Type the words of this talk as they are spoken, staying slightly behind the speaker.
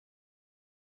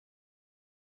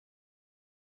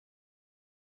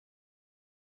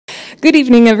Good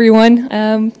evening,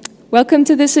 everyone. Welcome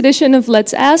to this edition of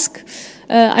Let's Ask.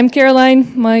 I'm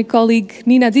Caroline. My colleague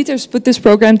Nina Dieters put this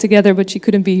program together, but she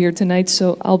couldn't be here tonight,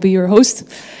 so I'll be your host.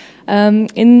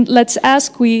 In Let's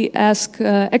Ask, we ask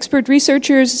expert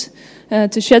researchers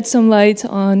to shed some light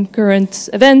on current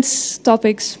events,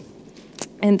 topics.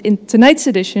 And in tonight's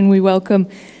edition, we welcome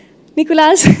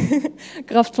Nicolaas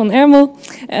Kraft van Ermel,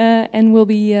 and we'll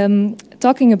be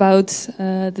talking about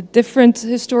the different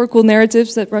historical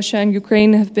narratives that Russia and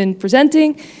Ukraine have been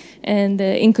presenting and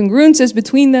the incongruences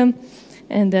between them.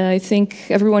 And I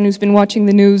think everyone who's been watching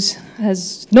the news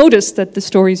has noticed that the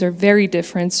stories are very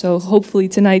different. So hopefully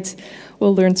tonight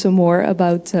we'll learn some more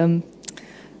about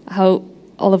how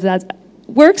all of that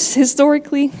works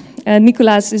historically.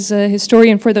 Nicolaas is a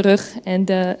historian for the Rug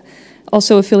and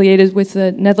also affiliated with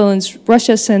the Netherlands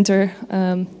Russia Center,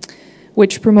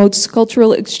 which promotes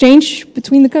cultural exchange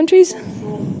between the countries.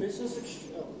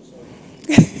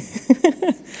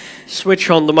 Switch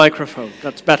on the microphone,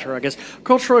 that's better, I guess.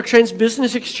 Cultural exchange,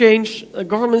 business exchange,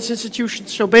 governments,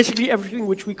 institutions, so basically everything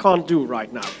which we can't do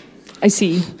right now. I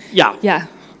see. Yeah.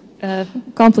 Yeah.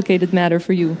 Complicated matter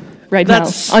for you right now,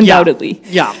 undoubtedly.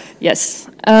 Yeah. Yes.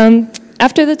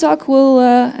 After the talk, we'll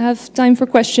have time for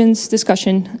questions,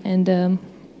 discussion, and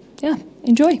yeah,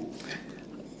 enjoy.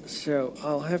 So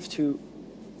I'll have to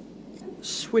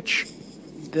switch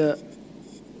the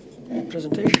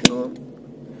presentation on.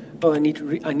 Oh, I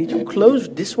need to close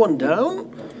this one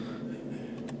down.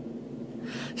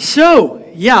 So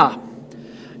yeah,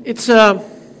 it's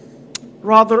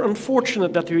rather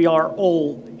unfortunate that we are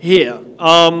all here.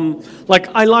 Like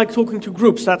I like talking to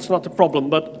groups, that's not the problem.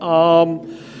 But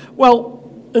well,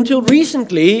 until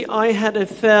recently, I had a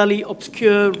fairly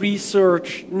obscure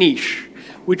research niche,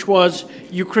 which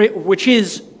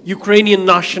is Ukrainian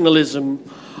nationalism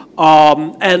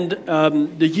and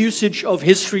the usage of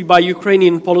history by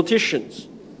Ukrainian politicians.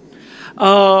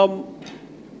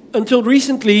 Until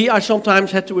recently, I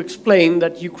sometimes had to explain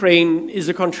that Ukraine is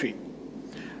a country.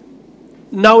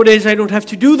 Nowadays, I don't have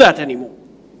to do that anymore.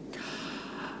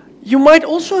 You might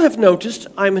also have noticed,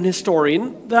 I'm an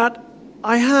historian, that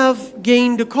I have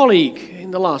gained a colleague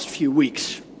in the last few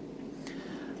weeks.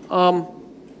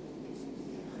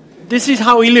 This is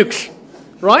how he looks,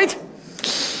 right?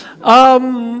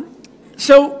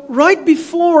 So right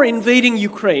before invading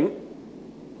Ukraine,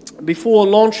 before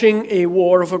launching a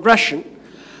war of aggression,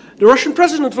 the Russian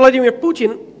President Vladimir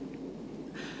Putin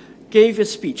gave a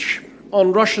speech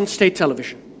on Russian state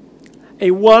television, a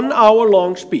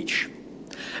 1-hour-long speech.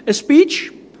 A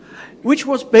speech which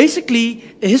was basically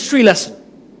a history lesson.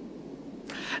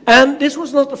 And this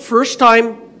was not the first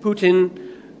time Putin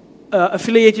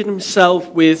affiliated himself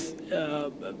with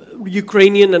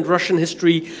Ukrainian and Russian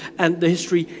history and the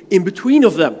history in between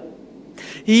of them.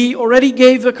 He already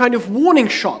gave a kind of warning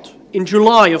shot in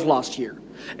July of last year.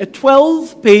 A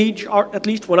 12-page, at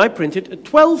least when I printed, a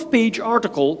 12-page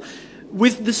article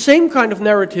with the same kind of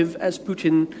narrative as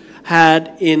Putin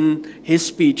had in his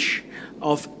speech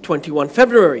of 21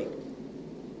 February.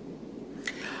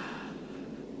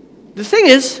 The thing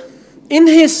is, in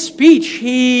his speech,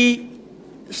 he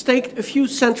staked a few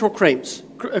central claims.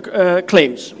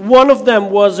 One of them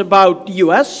was about the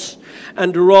US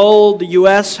and the role the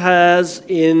US has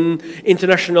in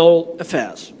international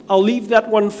affairs. I'll leave that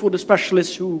one for the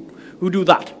specialists who do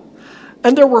that.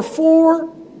 And there were 4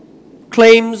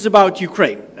 claims about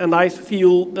Ukraine, and I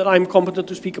feel that I'm competent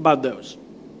to speak about those.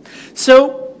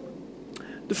 So,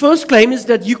 the first claim is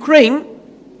that Ukraine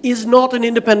is not an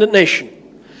independent nation.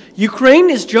 Ukraine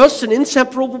is just an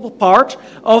inseparable part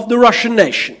of the Russian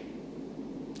nation.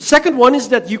 Second one is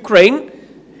that Ukraine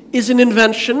is an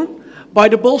invention by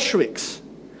the Bolsheviks,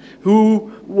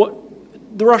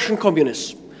 the Russian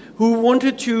communists, who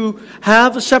wanted to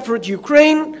have a separate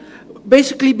Ukraine,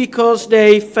 basically because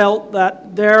they felt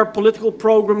that their political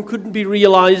program couldn't be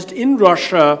realized in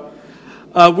Russia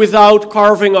without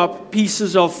carving up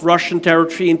pieces of Russian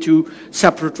territory into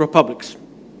separate republics.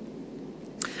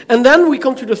 And then we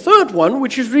come to the third one,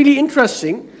 which is really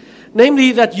interesting,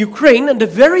 namely that Ukraine and the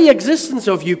very existence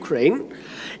of Ukraine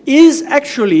is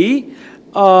actually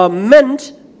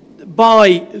meant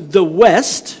by the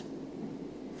West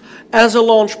as a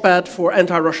launchpad for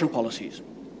anti-Russian policies.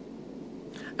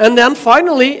 And then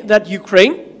finally, that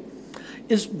Ukraine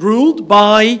is ruled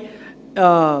by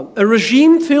a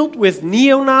regime filled with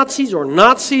neo-Nazis or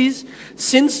Nazis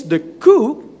since the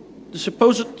coup, the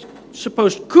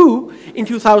supposed coup in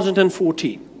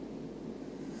 2014.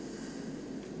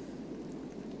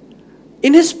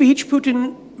 In his speech,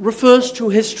 Putin refers to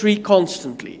history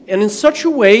constantly, and in such a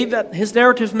way that his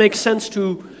narrative makes sense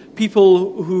to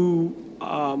people who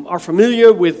are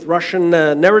familiar with Russian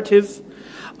narrative,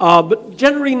 but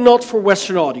generally not for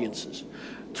Western audiences.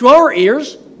 To our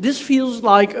ears, this feels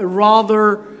like a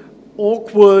rather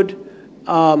awkward,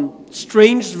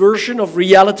 strange version of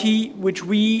reality which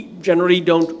we generally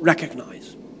don't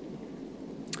recognize.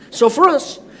 So for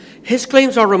us, his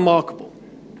claims are remarkable.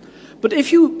 But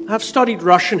if you have studied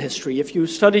Russian history, if you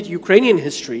studied Ukrainian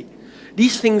history,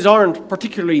 these things aren't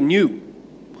particularly new.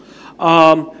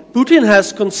 Putin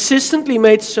has consistently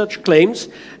made such claims,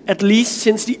 at least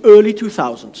since the early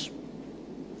 2000s.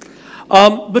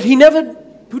 But he never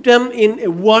put them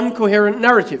in one coherent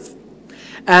narrative.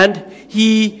 And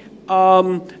he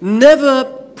never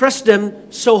pressed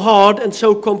them so hard and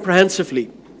so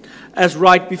comprehensively as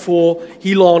right before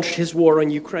he launched his war on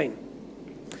Ukraine.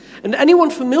 And anyone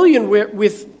familiar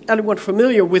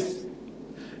with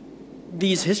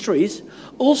these histories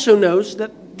also knows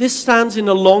that this stands in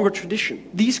a longer tradition.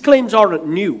 These claims aren't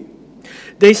new.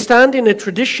 They stand in a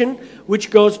tradition which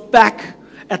goes back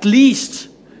at least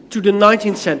to the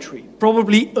 19th century,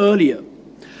 probably earlier.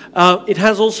 It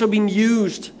has also been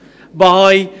used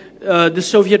by the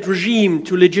Soviet regime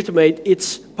to legitimate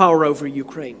its power over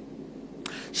Ukraine.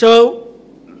 So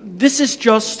this is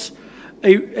just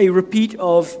a repeat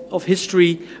of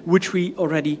history which we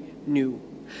already knew.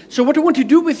 So what I want to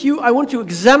do with you, I want to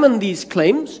examine these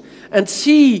claims and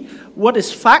see what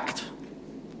is fact,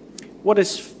 what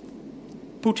is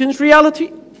Putin's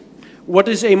reality, what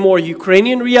is a more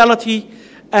Ukrainian reality,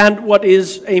 and what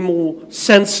is a more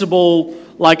sensible,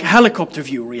 like helicopter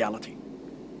view reality.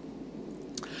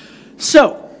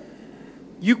 So,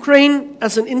 Ukraine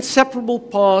as an inseparable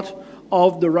part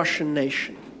of the Russian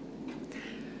nation.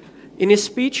 In his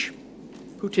speech,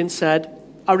 Putin said,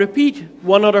 I repeat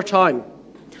one other time,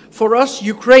 for us,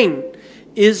 Ukraine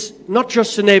is not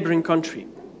just a neighboring country.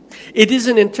 It is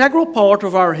an integral part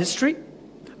of our history,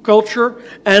 culture,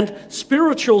 and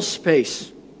spiritual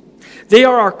space. They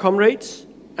are our comrades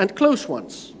and close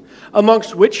ones,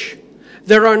 amongst which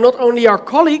there are not only our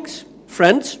colleagues,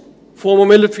 friends, former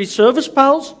military service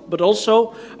pals, but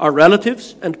also our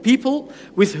relatives and people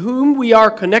with whom we are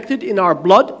connected in our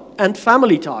blood and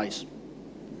family ties.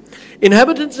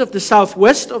 Inhabitants of the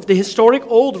southwest of the historic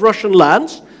old Russian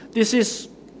lands, this is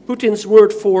Putin's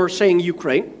word for saying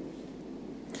Ukraine,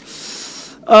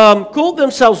 called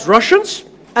themselves Russians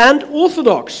and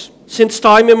Orthodox since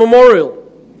time immemorial.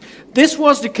 This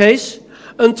was the case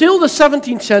until the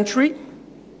 17th century,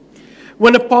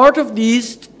 when a part of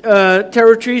these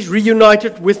territories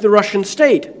reunited with the Russian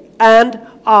state, and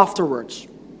afterwards.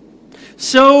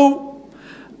 So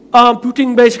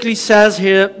Putin basically says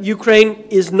here, Ukraine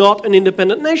is not an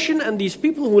independent nation, and these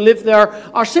people who live there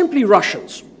are simply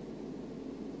Russians.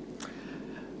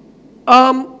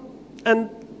 And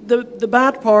the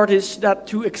bad part is that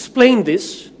to explain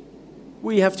this,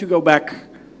 we have to go back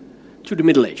to the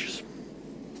Middle Ages,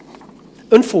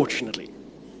 unfortunately.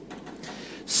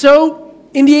 So,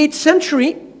 in the 8th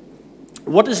century,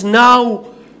 what is now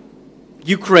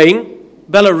Ukraine,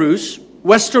 Belarus,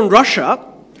 Western Russia,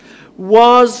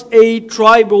 was a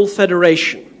tribal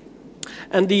federation.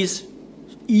 And these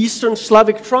Eastern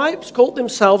Slavic tribes called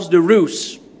themselves the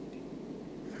Rus.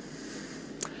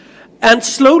 And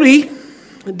slowly,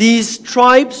 these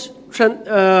tribes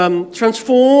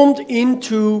transformed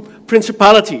into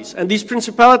principalities. And these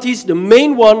principalities, the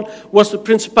main one was the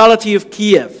Principality of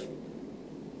Kiev.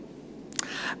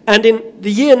 And in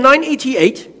the year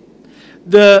 988,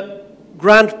 the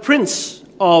Grand Prince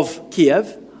of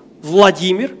Kiev,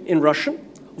 Vladimir in Russian,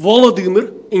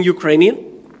 Volodymyr in Ukrainian,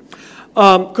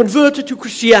 converted to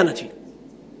Christianity.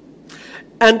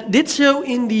 And did so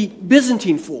in the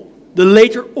Byzantine form, the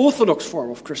later Orthodox form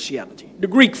of Christianity, the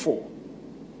Greek form.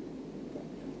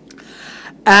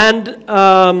 And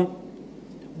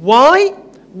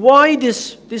why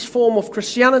this form of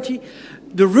Christianity?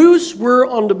 The Rus were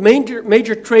on the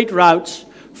major trade routes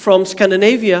from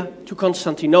Scandinavia to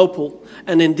Constantinople,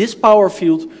 and in this power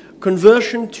field,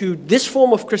 conversion to this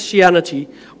form of Christianity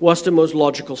was the most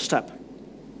logical step.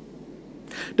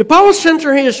 The power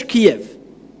center here is Kiev.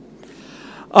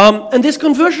 And this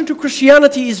conversion to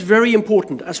Christianity is very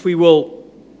important, as we will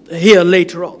hear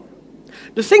later on.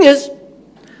 The thing is,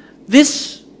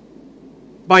 this,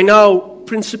 by now,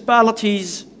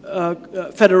 principalities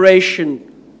federation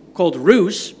called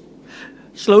Rus,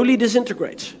 slowly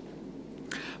disintegrates.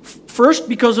 First,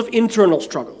 because of internal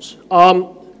struggles.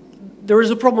 There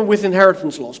is a problem with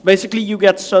inheritance laws. Basically, you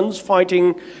get sons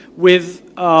fighting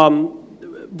with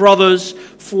brothers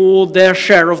for their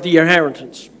share of the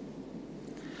inheritance.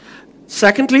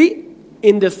 Secondly,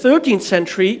 in the 13th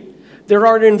century, there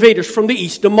are invaders from the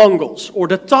east, the Mongols, or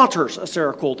the Tatars, as they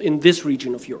are called in this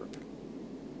region of Europe.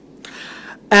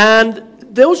 And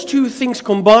those two things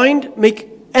combined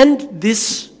end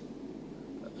this,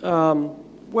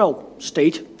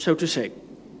 state, so to say,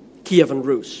 Kievan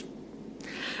Rus.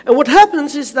 And what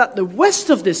happens is that the west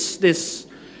of this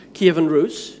Kievan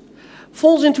Rus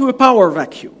falls into a power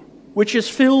vacuum, which is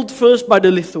filled first by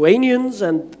the Lithuanians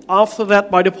and after that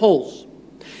by the Poles.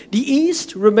 The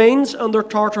east remains under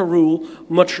Tatar rule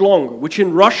much longer, which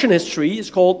in Russian history is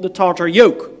called the Tatar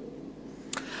yoke,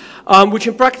 which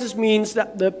in practice means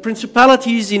that the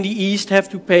principalities in the east have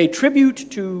to pay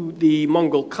tribute to the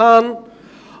Mongol Khan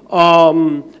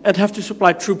and have to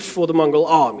supply troops for the Mongol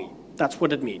army. That's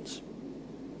what it means.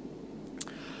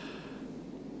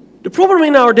 The problem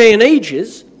in our day and age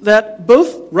is that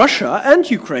both Russia and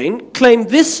Ukraine claim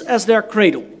this as their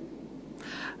cradle.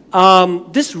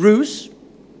 This Rus,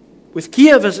 with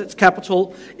Kiev as its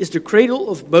capital, is the cradle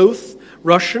of both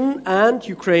Russian and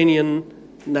Ukrainian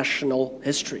national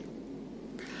history.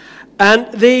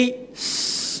 And they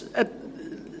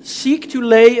seek to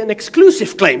lay an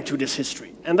exclusive claim to this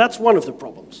history, and that's one of the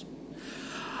problems.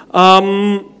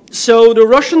 So the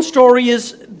Russian story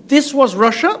is, this was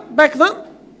Russia back then,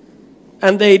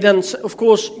 and they then, of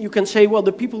course, you can say, well,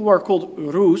 the people were called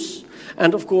Rus,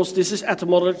 and of course this is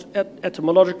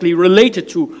etymologically related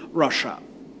to Russia.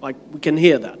 Like, we can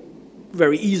hear that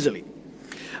very easily.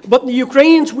 But the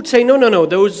Ukrainians would say, no, no, no,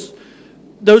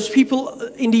 those people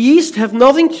in the east have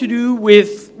nothing to do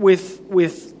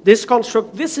with this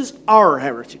construct. This is our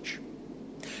heritage.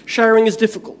 Sharing is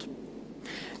difficult.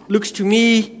 Looks to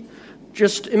me,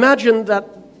 just imagine that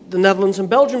the Netherlands and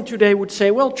Belgium today would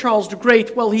say, well, Charles the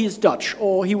Great, well, he is Dutch,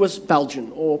 or he was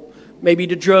Belgian, or maybe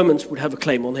the Germans would have a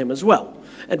claim on him as well.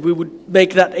 And we would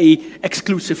make that an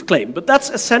exclusive claim. But that's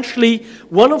essentially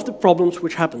one of the problems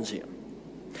which happens here.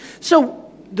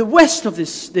 So the west of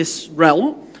this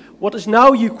realm, what is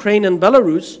now Ukraine and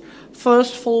Belarus,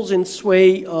 first falls in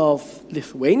sway of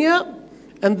Lithuania,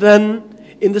 and then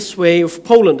in the sway of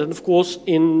Poland. And of course,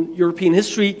 in European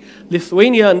history,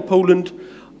 Lithuania and Poland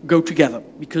go together,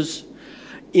 because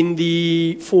in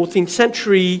the 14th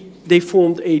century, they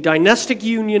formed a dynastic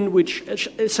union which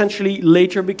essentially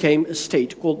later became a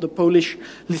state called the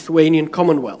Polish-Lithuanian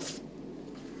Commonwealth.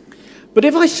 But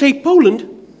if I say Poland,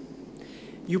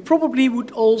 you probably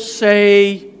would all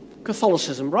say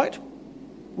Catholicism, right?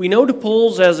 We know the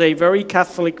Poles as a very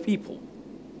Catholic people.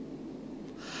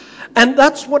 And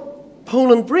that's what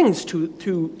Poland brings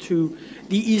to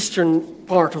the eastern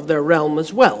part of their realm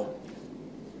as well.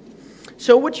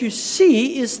 So what you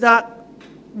see is that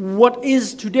what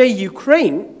is today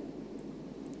Ukraine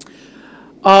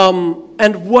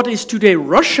and what is today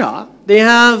Russia, they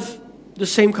have the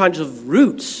same kinds of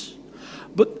roots.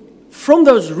 But from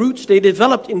those roots, they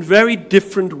developed in very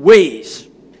different ways.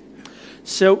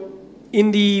 So in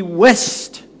the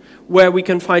West, where we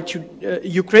can find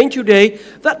Ukraine today,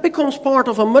 that becomes part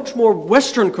of a much more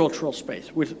Western cultural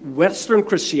space with Western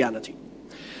Christianity.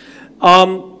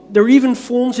 There even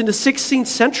forms in the 16th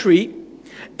century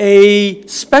a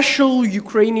special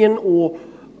Ukrainian or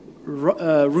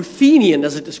Ruthenian,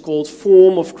 as it is called,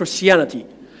 form of Christianity,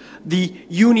 the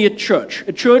Uniate Church,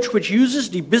 a church which uses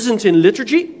the Byzantine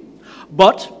liturgy,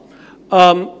 but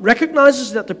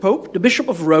recognizes that the Pope, the Bishop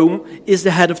of Rome, is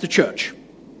the head of the church.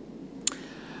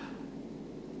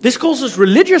 This causes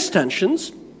religious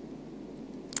tensions,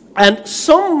 and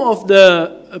some of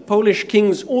the Polish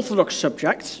king's Orthodox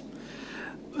subjects,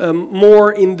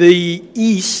 more in the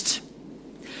east,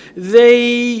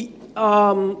 they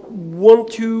want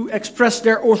to express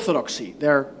their orthodoxy. They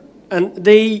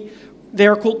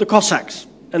are called the Cossacks,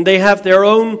 and they have their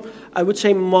own, I would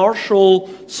say, martial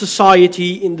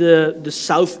society in the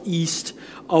southeast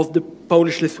of the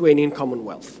Polish-Lithuanian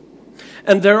Commonwealth.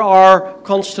 And there are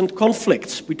constant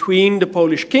conflicts between the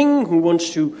Polish king, who wants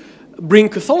to bring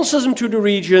Catholicism to the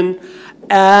region,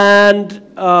 and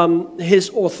his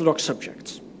Orthodox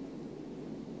subjects.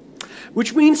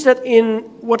 Which means that in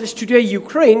what is today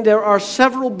Ukraine, there are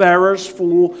several bearers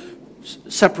for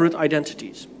separate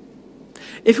identities.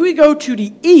 If we go to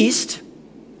the east,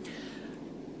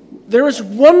 there is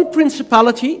one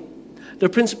principality, the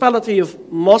Principality of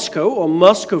Moscow, or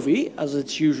Muscovy, as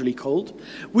it's usually called,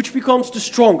 which becomes the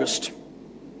strongest.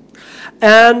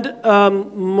 And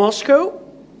Moscow,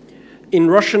 in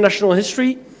Russian national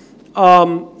history,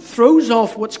 throws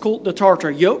off what's called the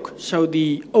Tatar yoke, so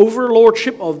the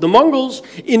overlordship of the Mongols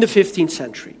in the 15th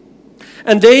century.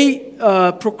 And they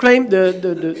proclaim,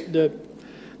 the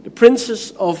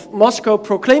princes of Moscow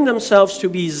proclaim themselves to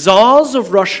be Tsars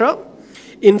of Russia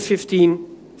in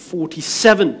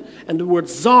 1547. And the word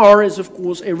Tsar is, of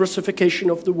course, a Russification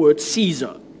of the word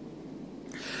Caesar.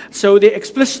 So they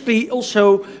explicitly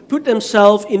also put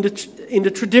themselves in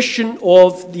the tradition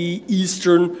of the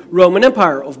Eastern Roman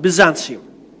Empire, of Byzantium.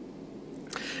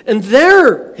 And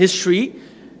their history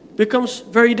becomes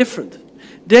very different.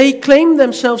 They claim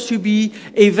themselves to be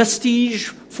a vestige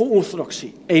for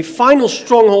orthodoxy, a final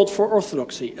stronghold for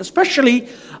orthodoxy, especially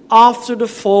after the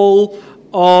fall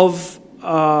of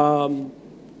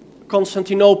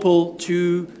Constantinople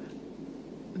to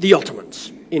the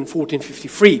Ottomans in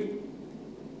 1453.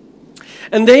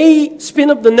 And they spin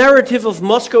up the narrative of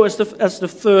Moscow as the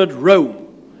third Rome.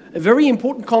 A very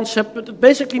important concept, but it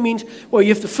basically means, well,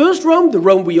 you have the first Rome, the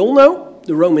Rome we all know,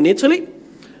 the Rome in Italy.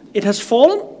 It has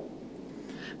fallen.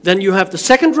 Then you have the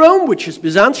second Rome, which is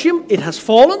Byzantium. It has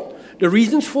fallen. The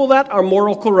reasons for that are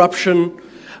moral corruption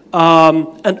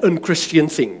and unchristian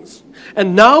things.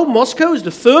 And now Moscow is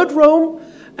the third Rome,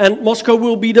 and Moscow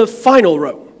will be the final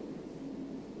Rome.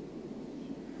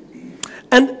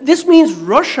 And this means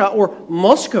Russia, or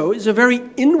Moscow, is a very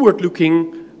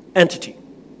inward-looking entity.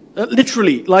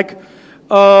 Literally, like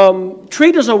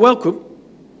traders are welcome,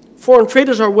 foreign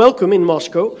traders are welcome in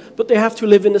Moscow, but they have to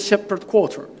live in a separate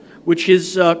quarter, which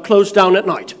is closed down at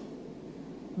night.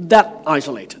 That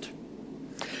isolated.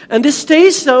 And this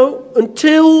stays so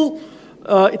until,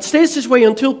 it stays this way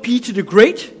until Peter the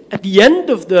Great, at the end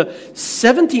of the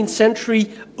 17th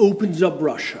century, opens up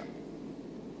Russia.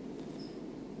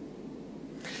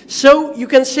 So you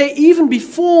can say even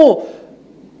before,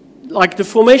 like the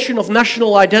formation of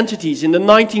national identities in the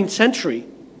 19th century,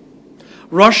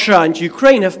 Russia and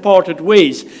Ukraine have parted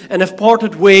ways, and have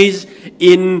parted ways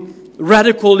in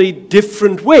radically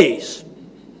different ways.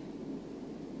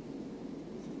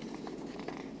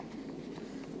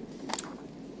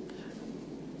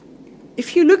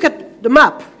 If you look at the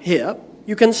map here,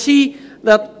 you can see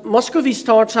that Muscovy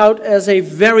starts out as a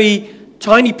very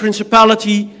tiny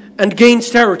principality and gains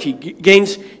territory,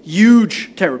 gains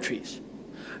huge territories.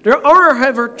 There are,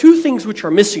 however, two things which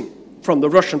are missing from the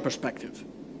Russian perspective.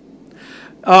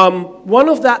 One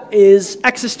of that is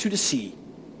access to the sea.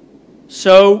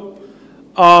 So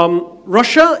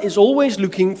Russia is always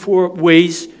looking for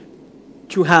ways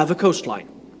to have a coastline.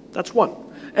 That's one.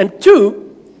 And two,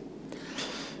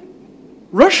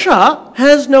 Russia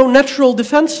has no natural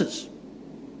defenses.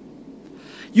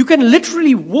 You can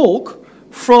literally walk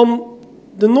from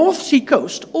the North Sea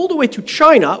coast all the way to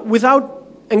China without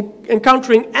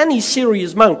encountering any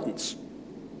serious mountains.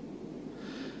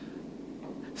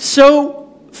 So,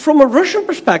 from a Russian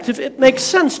perspective, it makes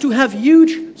sense to have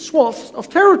huge swaths of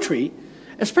territory,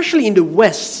 especially in the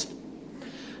west,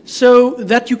 so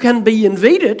that you can be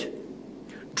invaded,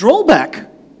 draw back,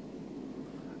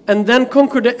 and then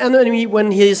conquer the enemy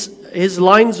when his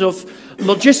lines of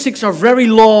logistics are very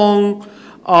long,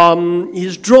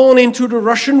 he's drawn into the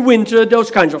Russian winter,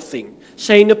 those kinds of things.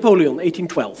 Say Napoleon,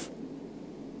 1812.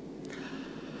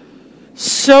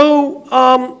 So,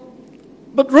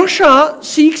 but Russia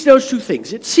seeks those two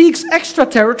things. It seeks extra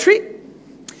territory,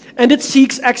 and it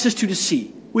seeks access to the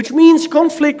sea, which means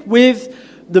conflict with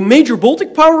the major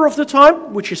Baltic power of the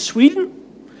time, which is Sweden,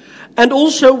 and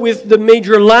also with the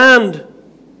major land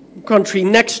country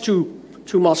next to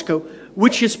Moscow,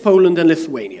 which is Poland and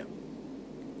Lithuania.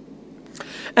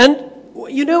 And,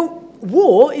 you know,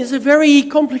 war is a very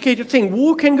complicated thing.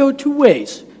 War can go two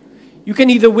ways. You can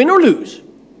either win or lose.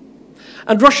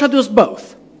 And Russia does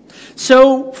both.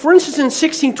 So, for instance, in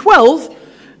 1612,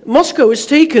 Moscow is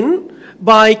taken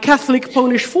by Catholic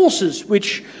Polish forces,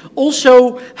 which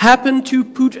also happened to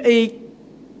put a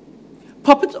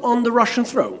puppet on the Russian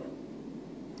throne.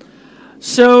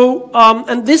 So,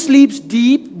 and this leaves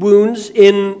deep wounds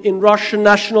in Russian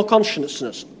national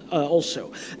consciousness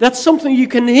also. That's something you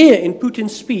can hear in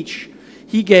Putin's speech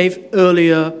he gave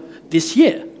earlier this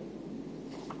year.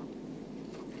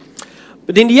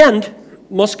 But in the end,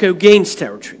 Moscow gains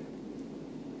territory.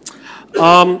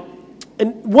 And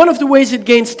one of the ways it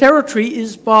gains territory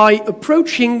is by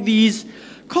approaching these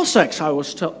Cossacks I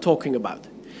was talking about.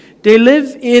 They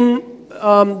live in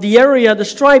the area, the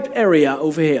striped area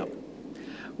over here,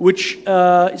 which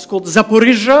is called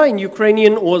Zaporizhzhia in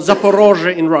Ukrainian or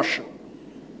Zaporozhye in Russian.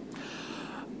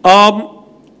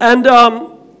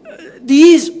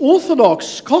 These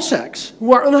Orthodox Cossacks,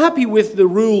 who are unhappy with the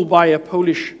rule by a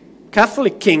Polish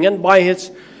Catholic king and by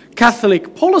his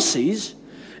Catholic policies,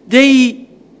 they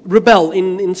rebel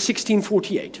in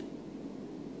 1648.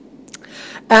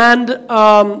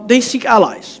 And they seek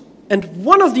allies. And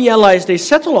one of the allies they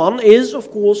settle on is,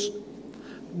 of course,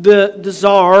 the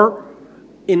Tsar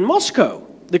in Moscow,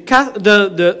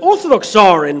 the Orthodox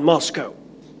Tsar in Moscow.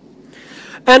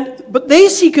 But they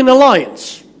seek an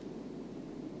alliance.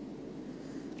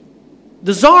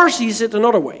 The Tsar sees it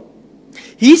another way.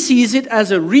 He sees it as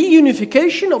a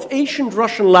reunification of ancient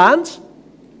Russian lands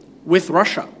with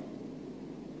Russia.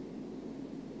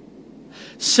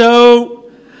 So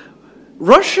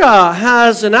Russia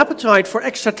has an appetite for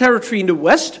extra territory in the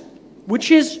West,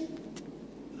 which is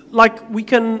like we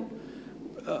can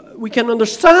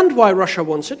understand why Russia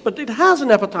wants it, but it has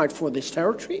an appetite for this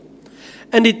territory,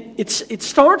 and it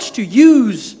starts to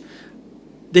use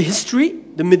the history,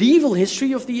 the medieval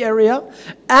history of the area,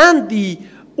 and the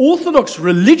Orthodox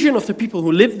religion of the people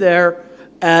who live there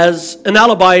as an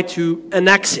alibi to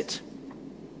annex it.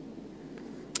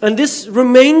 And this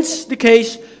remains the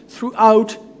case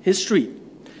throughout history.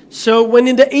 So when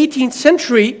in the 18th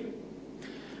century,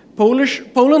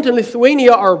 Poland and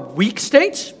Lithuania are weak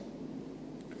states,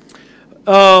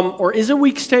 or is a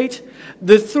weak state,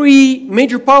 the three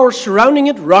major powers surrounding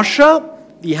it, Russia,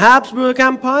 the Habsburg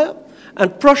Empire,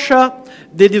 and Prussia,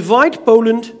 they divide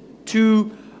Poland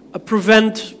to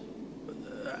prevent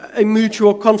a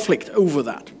mutual conflict over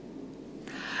that.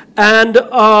 And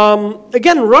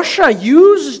again, Russia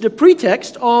uses the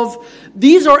pretext of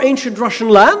these are ancient Russian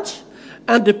lands,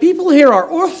 and the people here are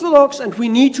Orthodox, and we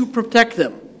need to protect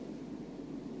them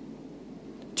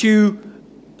to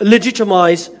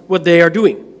legitimize what they are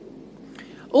doing.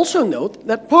 Also note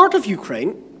that part of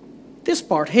Ukraine, this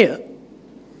part here,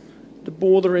 the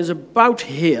border is about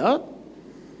here,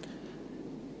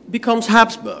 becomes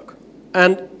Habsburg.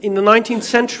 And in the 19th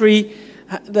century,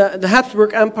 the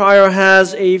Habsburg Empire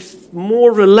has a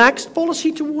more relaxed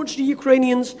policy towards the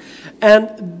Ukrainians, and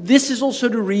this is also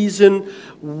the reason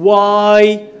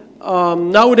why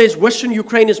nowadays Western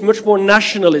Ukraine is much more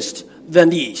nationalist than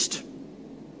the East.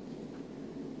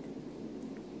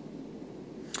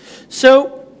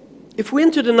 So, if we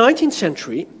enter the 19th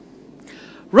century,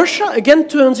 Russia again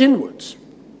turns inwards.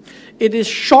 It is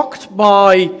shocked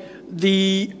by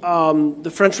the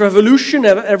French Revolution,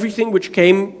 everything which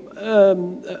came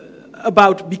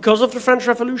about because of the French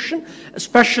Revolution,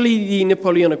 especially the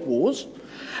Napoleonic Wars.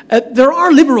 There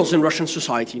are liberals in Russian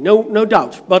society, no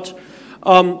doubt, but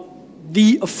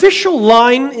the official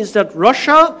line is that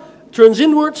Russia turns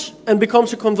inwards and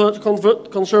becomes a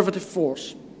conservative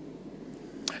force.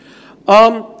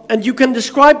 And you can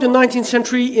describe the 19th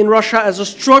century in Russia as a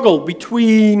struggle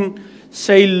between,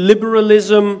 say,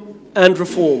 liberalism and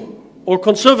reform, or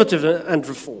conservative and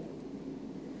reform.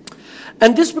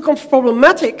 And this becomes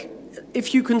problematic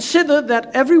if you consider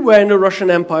that everywhere in the Russian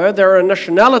Empire there are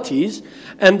nationalities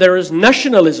and there is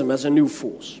nationalism as a new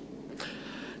force.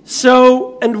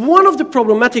 So, and one of the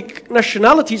problematic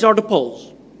nationalities are the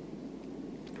Poles.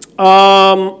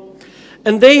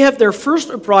 And they have their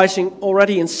first uprising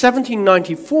already in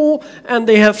 1794, and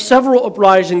they have several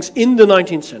uprisings in the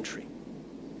 19th century.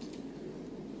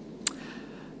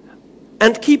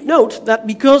 And keep note that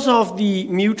because of the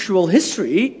mutual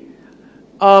history,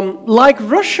 like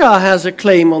Russia has a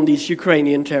claim on these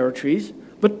Ukrainian territories,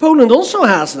 but Poland also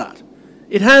has that.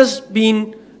 It has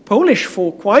been Polish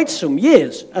for quite some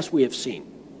years, as we have seen.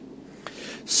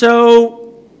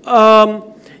 So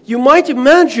you might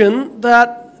imagine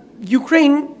that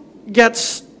Ukraine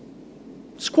gets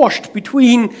squashed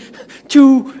between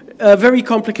two very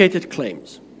complicated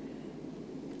claims.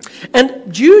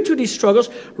 And due to these struggles,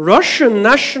 Russian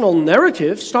national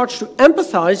narrative starts to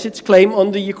empathize its claim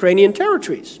on the Ukrainian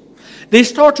territories. They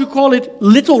start to call it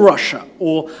Little Russia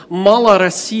or Mala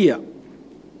Rossiya,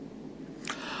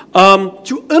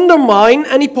 to undermine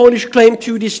any Polish claim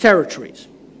to these territories.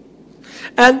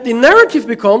 And the narrative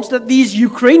becomes that these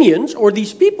Ukrainians, or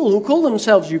these people who call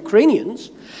themselves Ukrainians,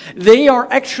 they are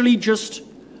actually just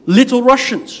little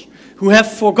Russians who have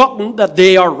forgotten that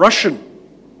they are Russian,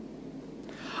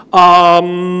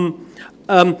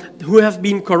 who have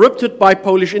been corrupted by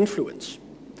Polish influence.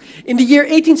 In the year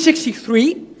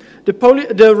 1863,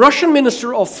 the Russian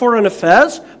Minister of Foreign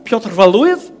Affairs, Piotr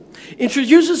Waluyev,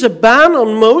 introduces a ban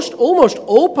on almost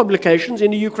all publications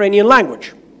in the Ukrainian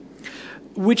language,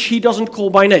 which he doesn't call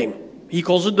by name. He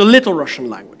calls it the Little Russian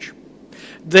language.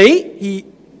 He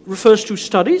refers to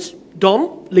studies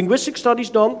done, linguistic studies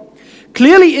done,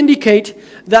 clearly indicate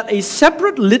that a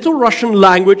separate Little Russian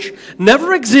language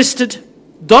never existed,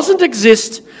 doesn't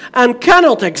exist, and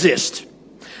cannot exist.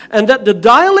 And that the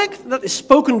dialect that is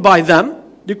spoken by them,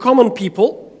 the common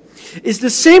people, is the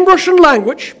same Russian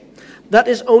language that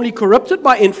is only corrupted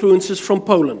by influences from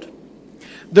Poland.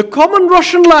 The common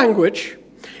Russian language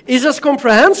is as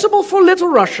comprehensible for Little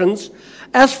Russians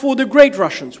as for the Great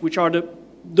Russians, which are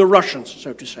the Russians,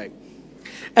 so to say.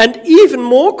 And even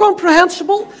more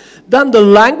comprehensible than the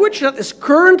language that is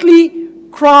currently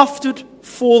crafted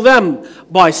for them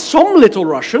by some Little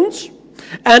Russians,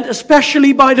 and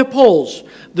especially by the Poles,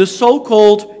 the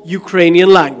so-called Ukrainian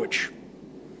language.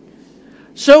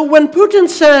 So when Putin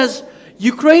says,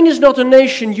 Ukraine is not a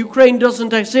nation, Ukraine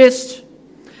doesn't exist,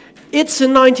 it's a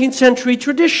 19th century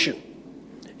tradition.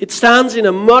 It stands in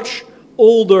a much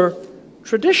older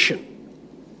tradition.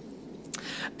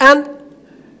 And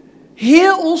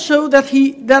here also that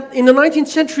in the 19th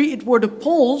century it were the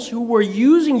Poles who were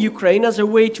using Ukraine as a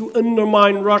way to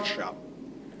undermine Russia.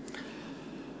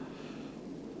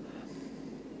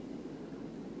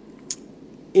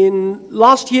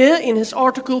 Last year, in his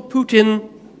article, Putin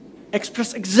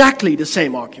expressed exactly the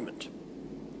same argument.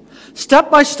 Step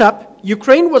by step,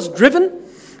 Ukraine was driven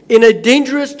in a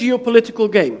dangerous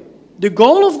geopolitical game. The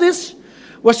goal of this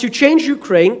was to change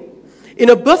Ukraine in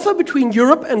a buffer between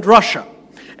Europe and Russia,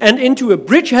 and into a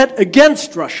bridgehead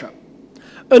against Russia.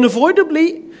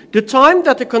 Unavoidably, the time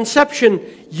that the conception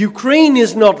Ukraine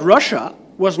is not Russia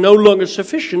was no longer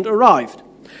sufficient arrived.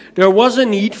 There was a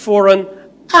need for an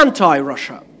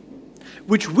anti-Russia,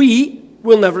 which we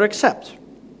will never accept.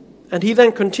 And he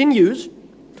then continues,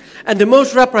 and the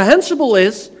most reprehensible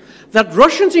is that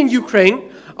Russians in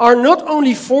Ukraine are not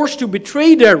only forced to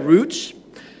betray their roots,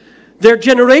 their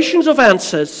generations of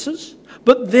ancestors,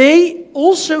 but they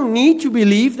also need to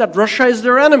believe that Russia is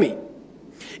their enemy.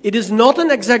 It is not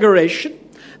an exaggeration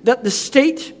that the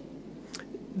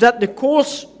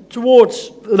course towards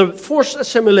the forced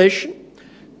assimilation,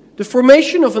 the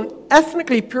formation of an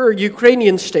ethnically pure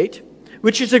Ukrainian state,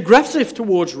 which is aggressive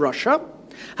towards Russia,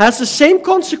 has the same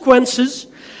consequences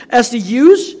as the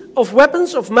use of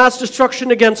weapons of mass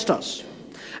destruction against us.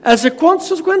 As a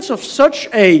consequence of such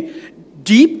a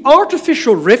deep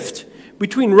artificial rift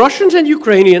between Russians and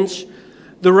Ukrainians,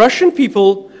 the Russian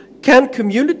people can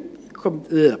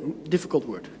difficult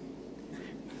word.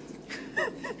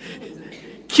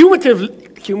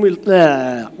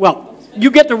 Well,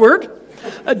 you get the word.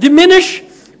 Diminish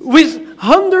with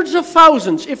hundreds of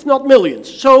thousands, if not millions.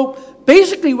 So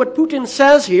basically what Putin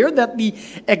says here, that the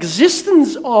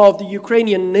existence of the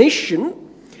Ukrainian nation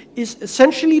is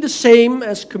essentially the same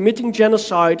as committing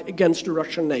genocide against the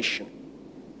Russian nation.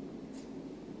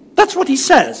 That's what he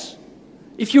says,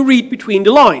 if you read between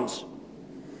the lines.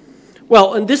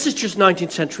 Well, and this is just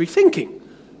 19th century thinking,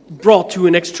 brought to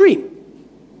an extreme.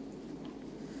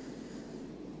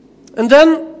 And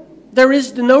then there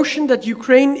is the notion that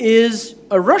Ukraine is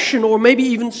a Russian or maybe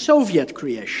even Soviet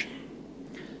creation.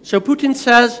 So Putin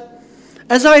says,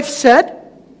 as I've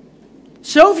said,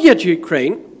 Soviet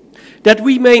Ukraine, that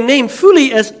we may name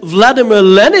fully as Vladimir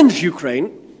Lenin's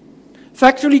Ukraine,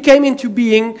 factually came into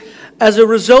being as a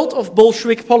result of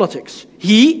Bolshevik politics.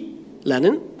 He,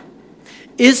 Lenin,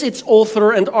 is its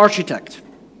author and architect.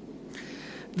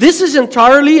 This is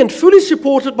entirely and fully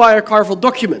supported by archival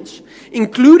documents,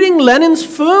 including Lenin's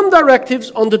firm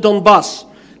directives on the Donbass,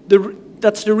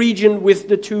 that's the region with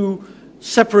the two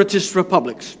separatist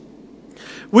republics,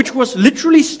 which was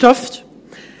literally stuffed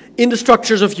in the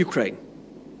structures of Ukraine.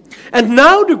 And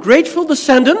now the grateful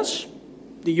descendants,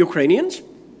 the Ukrainians,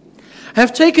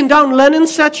 have taken down Lenin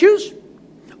statues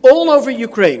all over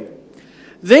Ukraine.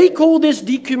 They call this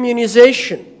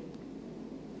decommunization.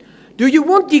 Do you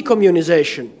want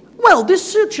decommunization? Well, this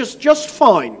suits us just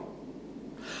fine.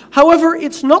 However,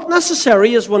 it's not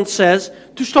necessary, as one says,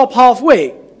 to stop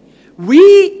halfway.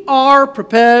 We are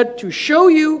prepared to show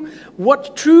you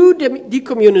what true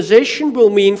decommunization will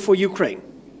mean for Ukraine.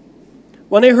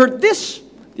 When I heard this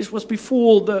was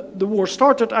before the war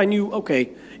started, I knew, okay,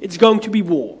 it's going to be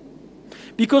war.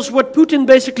 Because what Putin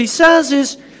basically says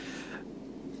is,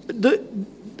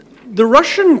 the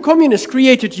Russian communists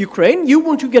created Ukraine. You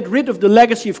want to get rid of the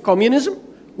legacy of communism,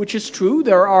 which is true.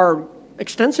 There are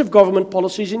extensive government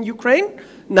policies in Ukraine,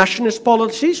 nationalist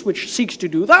policies, which seeks to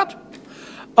do that.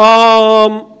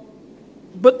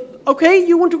 But, okay,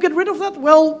 you want to get rid of that?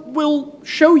 Well, we'll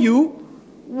show you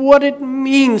what it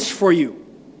means for you.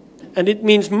 And it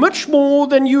means much more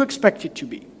than you expect it to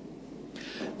be.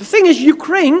 The thing is,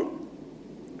 Ukraine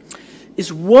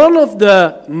is one of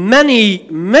the many,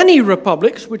 many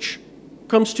republics which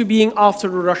comes to being after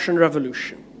the Russian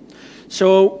Revolution.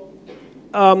 So,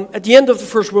 at the end of the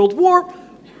First World War,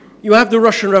 you have the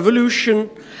Russian Revolution,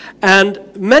 and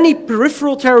many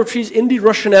peripheral territories in the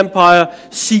Russian Empire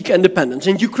seek independence.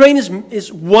 And Ukraine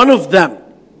is one of them.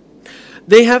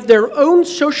 They have their own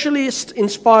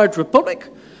socialist-inspired republic,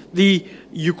 the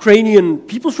Ukrainian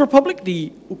People's Republic,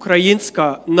 the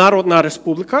Ukrainska Narodna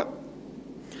Respublika,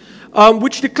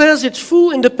 which declares its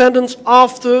full independence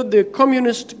after the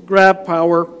communists grabbed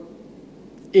power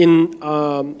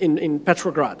in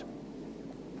Petrograd.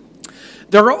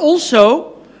 There are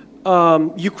also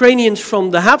Ukrainians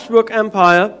from the Habsburg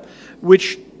Empire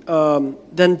which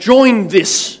then joined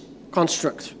this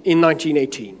construct in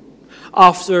 1918.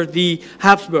 after the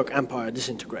Habsburg Empire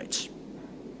disintegrates.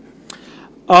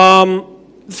 The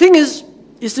thing is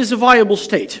this a viable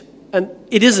state? And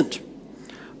it isn't.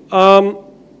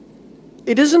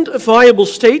 It isn't a viable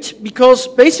state because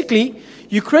basically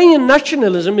Ukrainian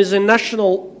nationalism is a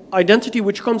national identity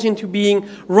which comes into being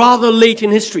rather late in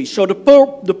history. So the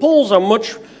Poles are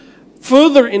much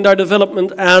further in their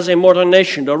development as a modern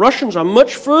nation. The Russians are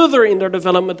much further in their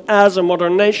development as a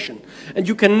modern nation. And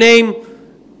you can name,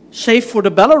 save for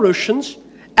the Belarusians,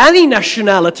 any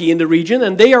nationality in the region,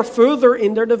 and they are further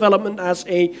in their development as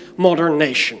a modern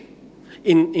nation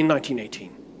in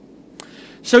 1918.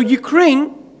 So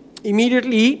Ukraine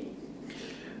immediately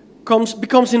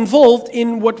becomes involved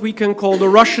in what we can call the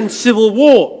Russian Civil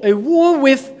War, a war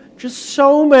with just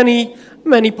so many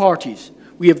parties.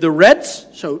 We have the Reds,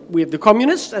 so we have the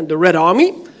communists and the Red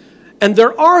Army, and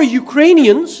there are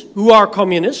Ukrainians who are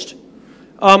communist.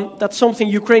 That's something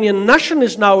Ukrainian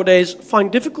nationalists nowadays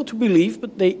find difficult to believe,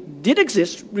 but they did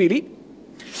exist, really.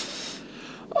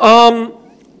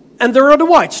 And there are the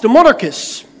whites, the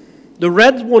monarchists. The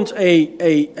Reds want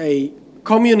a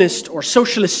communist or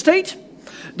socialist state.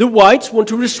 The whites want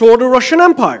to restore the Russian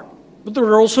Empire. But there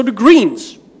are also the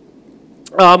Greens.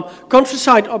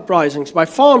 Countryside uprisings by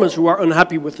farmers who are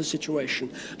unhappy with the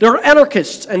situation. There are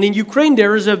anarchists, and in Ukraine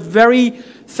there is a very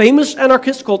famous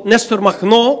anarchist called Nestor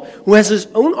Makhno, who has his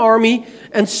own army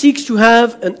and seeks to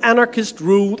have an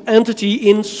anarchist-ruled entity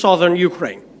in southern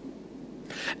Ukraine.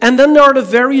 And then there are the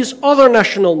various other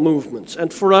national movements,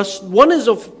 and for us, one is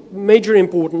of major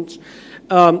importance,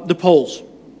 the Poles.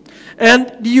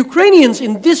 And the Ukrainians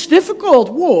in this difficult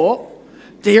war,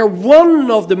 they are one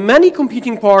of the many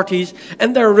competing parties,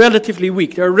 and they're relatively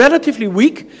weak. They're relatively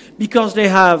weak because they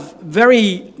have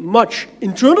very much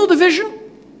internal division,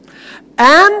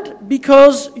 and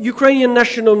because Ukrainian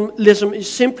nationalism is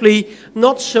simply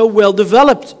not so well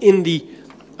developed in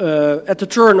at the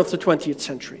turn of the 20th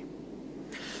century.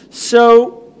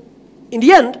 So, in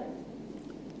the end,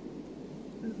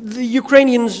 the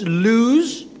Ukrainians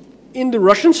lose in the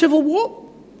Russian Civil War,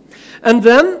 and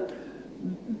then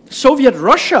Soviet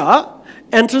Russia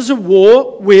enters a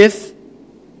war with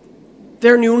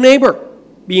their new neighbor,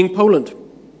 being Poland.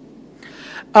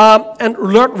 And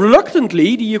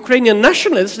reluctantly, the Ukrainian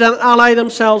nationalists then ally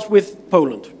themselves with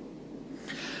Poland.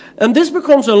 And this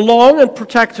becomes a long and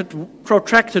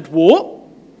protracted war.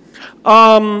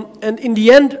 And in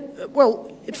the end,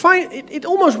 well, it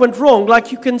almost went wrong.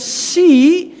 Like you can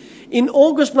see in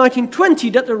August 1920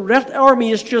 that the Red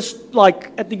Army is just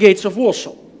like at the gates of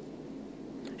Warsaw.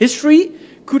 History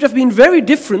could have been very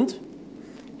different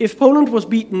if Poland was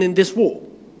beaten in this war.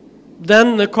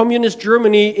 Then the communist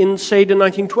Germany in, say, the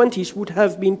 1920s would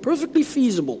have been perfectly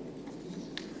feasible.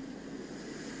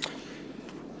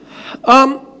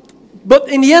 But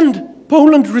in the end,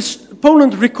 Poland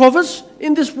recovers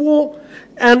in this war,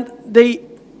 and the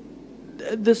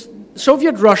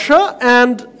Soviet Russia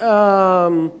and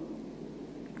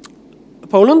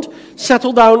Poland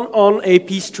settled down on a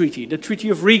peace treaty, the Treaty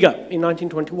of Riga in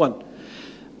 1921.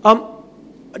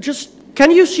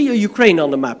 Can you see a Ukraine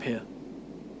on the map here?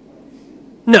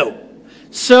 No.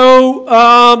 So,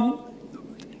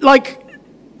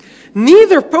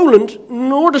 neither Poland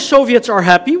nor the Soviets are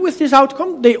happy with this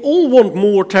outcome. They all want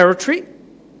more territory.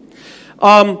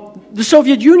 The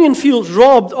Soviet Union feels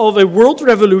robbed of a world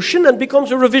revolution and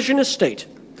becomes a revisionist state.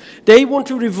 They want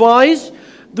to revise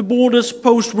the borders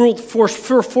post-First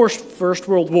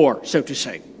World War, so to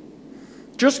say.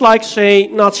 Just like, say,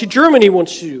 Nazi Germany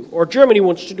wants to do, or Germany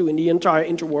wants to do in the entire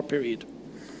interwar period.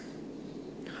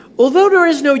 Although there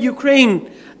is no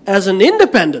Ukraine as an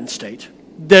independent state,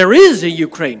 there is a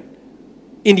Ukraine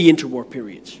in the interwar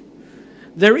periods.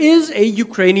 There is a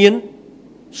Ukrainian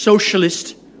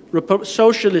socialist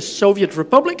Soviet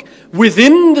republic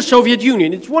within the Soviet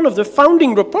Union. It's one of the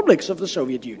founding republics of the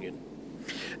Soviet Union.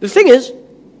 The thing is,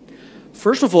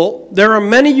 first of all, there are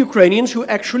many Ukrainians who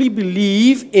actually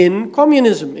believe in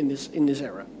communism in this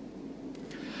era.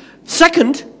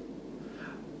 Second,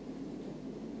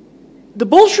 the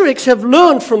Bolsheviks have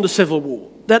learned from the Civil War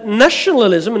that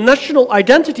nationalism and national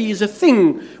identity is a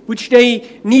thing which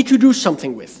they need to do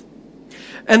something with.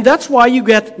 And that's why you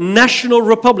get national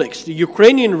republics, the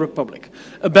Ukrainian Republic,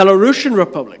 a Belarusian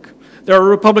Republic. There are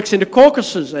republics in the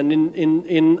Caucasus and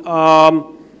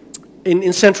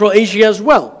in Central Asia as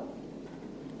well.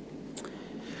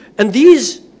 And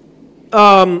these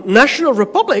national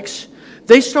republics,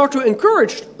 they start to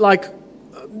encourage, like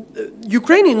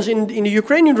Ukrainians in the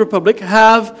Ukrainian Republic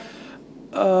have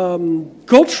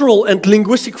cultural and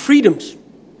linguistic freedoms.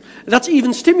 That's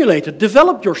even stimulated.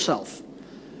 Develop yourself.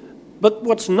 But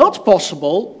what's not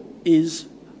possible is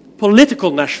political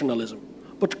nationalism.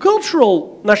 But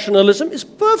cultural nationalism is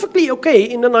perfectly okay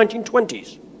in the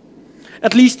 1920s,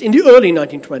 at least in the early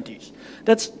 1920s.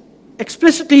 That's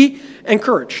explicitly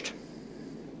encouraged.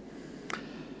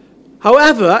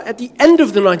 However, at the end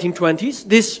of the 1920s,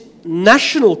 this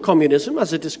national communism,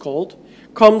 as it is called,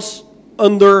 comes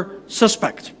under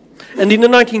suspect. And in the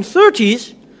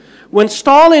 1930s, when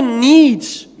Stalin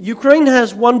needs, Ukraine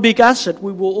has one big asset,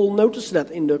 we will all notice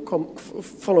that in the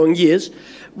following years,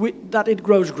 that it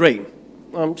grows grain.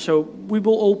 So we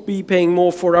will all be paying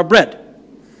more for our bread.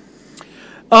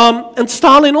 And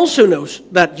Stalin also knows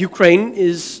that Ukraine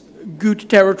is good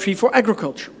territory for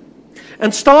agriculture.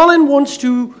 And Stalin wants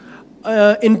to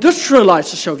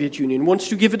industrialize the Soviet Union, wants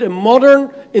to give it a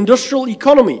modern industrial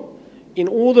economy in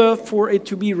order for it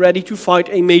to be ready to fight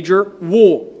a major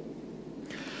war.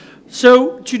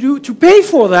 So to pay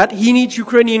for that, he needs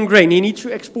Ukrainian grain. He needs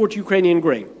to export Ukrainian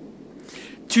grain.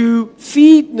 To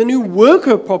feed the new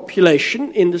worker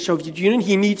population in the Soviet Union,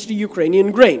 he needs the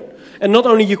Ukrainian grain. And not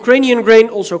only Ukrainian grain,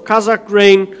 also Kazakh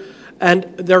grain, and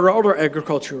there are other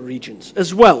agricultural regions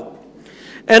as well.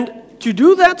 And to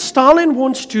do that, Stalin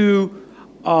wants to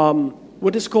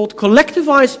what is called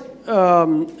collectivize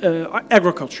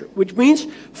agriculture, which means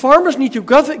farmers need to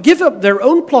give up their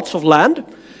own plots of land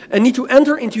and need to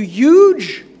enter into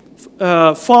huge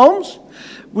farms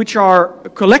which are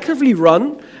collectively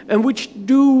run and which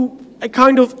do a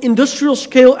kind of industrial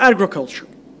scale agriculture.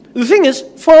 The thing is,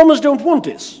 farmers don't want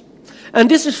this. And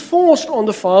this is forced on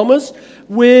the farmers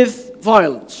with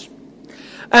violence.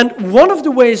 And one of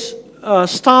the ways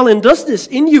Stalin does this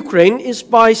in Ukraine is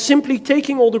by simply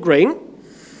taking all the grain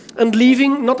and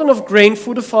leaving not enough grain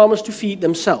for the farmers to feed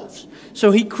themselves.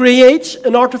 So he creates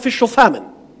an artificial famine.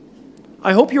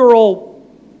 I hope you're all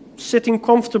sitting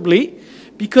comfortably,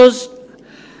 because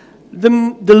the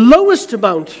lowest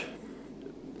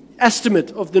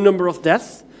estimate of the number of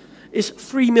deaths is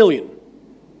 3 million.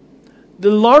 The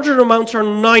larger amounts are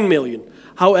 9 million.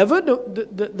 However,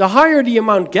 the higher the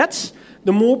amount gets,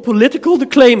 the more political the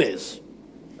claim is.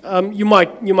 You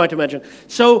might imagine.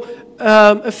 So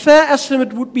a fair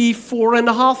estimate would be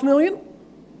 4.5 million.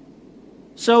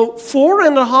 So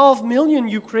 4.5 million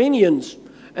Ukrainians,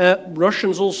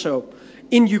 Russians also,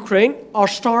 in Ukraine are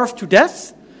starved to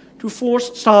death to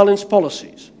force Stalin's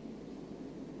policies.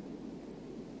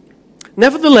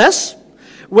 Nevertheless,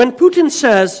 when Putin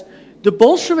says the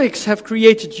Bolsheviks have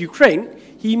created Ukraine,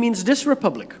 he means this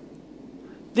republic,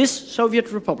 this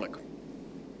Soviet republic.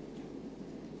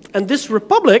 And this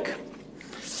republic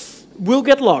will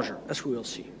get larger, as we will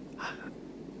see.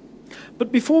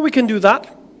 But before we can do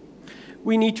that,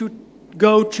 we need to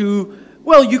go to,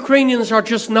 well, Ukrainians are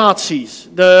just Nazis,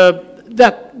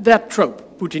 that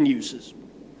trope Putin uses.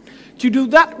 To do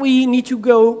that, we need to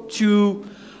go to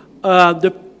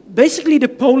basically the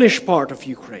Polish part of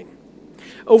Ukraine.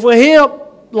 Over here,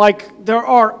 like, there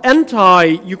are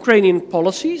anti-Ukrainian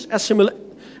policies,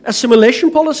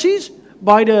 assimilation policies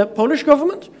by the Polish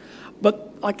government, but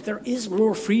like there is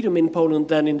more freedom in Poland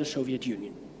than in the Soviet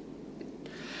Union.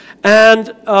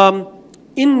 And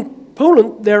in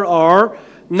Poland, there are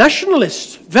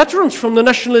nationalists, veterans from the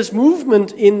nationalist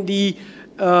movement in the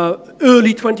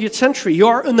early 20th century who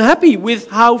are unhappy with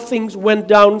how things went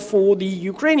down for the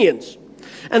Ukrainians.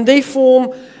 And they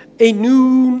form a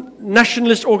new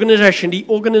nationalist organization, the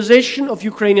Organization of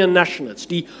Ukrainian Nationalists,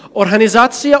 the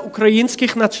Organizacja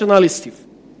Ukraińskich Nacjonalistów.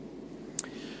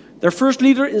 Their first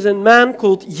leader is a man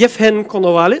called Yevhen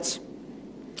Konovalets.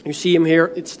 You see him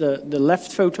here, it's the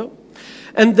left photo.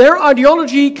 And their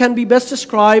ideology can be best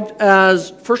described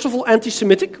as, first of all,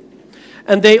 anti-Semitic.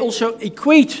 And they also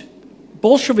equate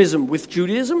Bolshevism with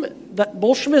Judaism. That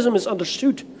Bolshevism is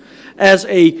understood as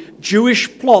a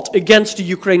Jewish plot against the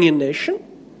Ukrainian nation.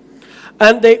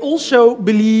 And they also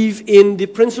believe in the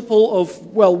principle of,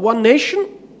 well, one nation,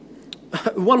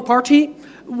 one party,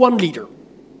 one leader.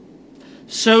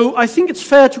 So I think it's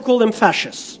fair to call them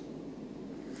fascists.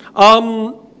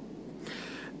 And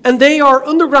they are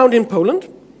underground in Poland.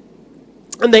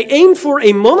 And they aim for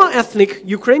a mono-ethnic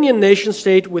Ukrainian nation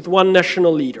state with one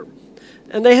national leader.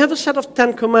 And they have a set of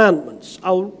 10 commandments.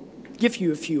 I'll give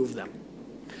you a few of them.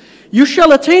 You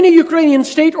shall attain a Ukrainian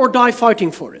state or die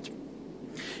fighting for it.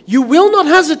 You will not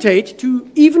hesitate to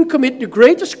even commit the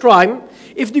greatest crime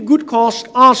if the good cause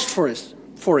asks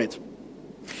for it.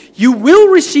 You will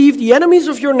receive the enemies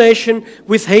of your nation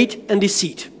with hate and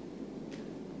deceit.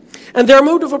 And their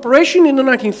mode of operation in the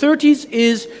 1930s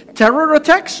is terror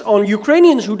attacks on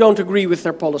Ukrainians who don't agree with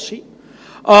their policy,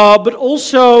 but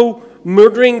also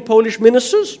murdering Polish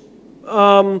ministers.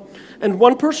 And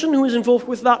one person who is involved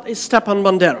with that is Stepan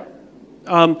Bandera,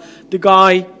 the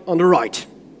guy on the right.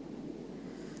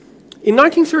 In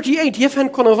 1938, Yevhen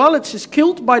Konovalets is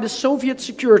killed by the Soviet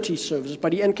security services, by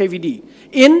the NKVD,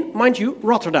 in, mind you,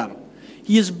 Rotterdam.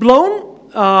 He is blown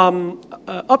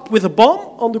up with a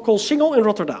bomb on the Koolsingel in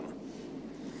Rotterdam.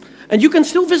 And you can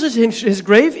still visit his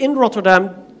grave in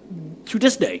Rotterdam to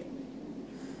this day.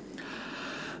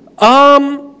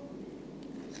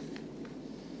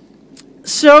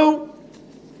 So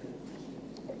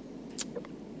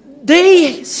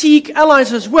they seek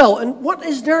allies as well. And what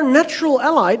is their natural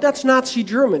ally? That's Nazi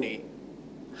Germany.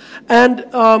 And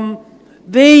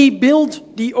they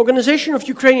build the Organization of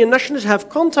Ukrainian Nationalists, have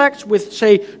contacts with,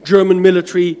 say, German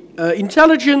military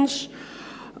intelligence.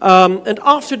 And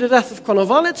after the death of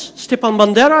Konovalets, Stepan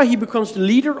Bandera, he becomes the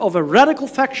leader of a radical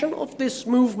faction of this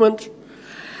movement.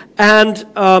 And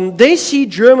they see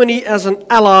Germany as an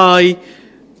ally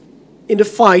in the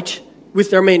fight with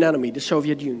their main enemy, the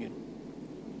Soviet Union.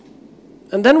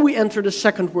 And then we enter the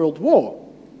Second World War.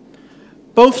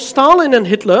 Both Stalin and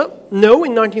Hitler know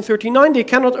in 1939 they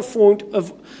cannot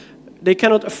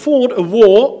afford a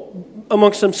war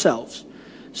amongst themselves.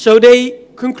 So they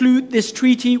conclude this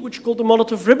treaty, which is called the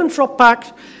Molotov-Ribbentrop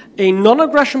Pact, a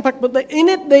non-aggression pact, but in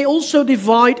it they also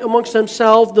divide amongst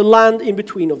themselves the land in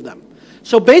between of them.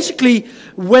 So basically,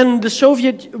 when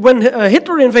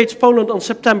Hitler invades Poland on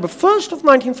September 1st of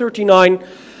 1939,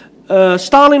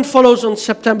 Stalin follows on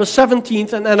September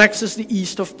 17th and annexes the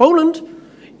east of Poland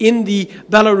in the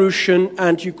Belarusian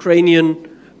and Ukrainian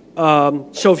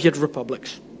Soviet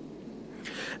republics.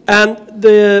 And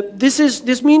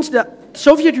this means that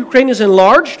Soviet Ukraine is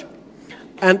enlarged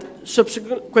and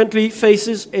subsequently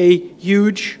faces a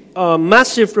huge,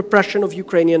 massive repression of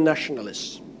Ukrainian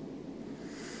nationalists.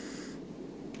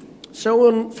 So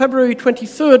on February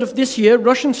 23rd of this year,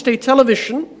 Russian state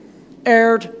television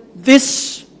aired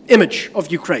this image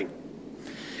of Ukraine.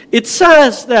 It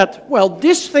says that, well,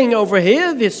 this thing over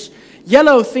here, this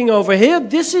yellow thing over here,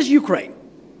 this is Ukraine.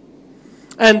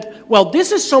 And, well,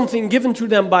 this is something given to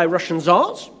them by Russian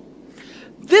Tsars.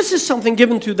 This is something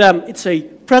given to them, it's a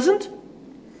present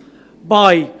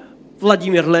by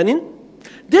Vladimir Lenin.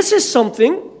 This is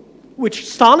something which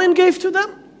Stalin gave to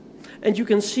them. And you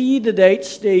can see the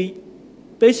dates, they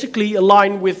basically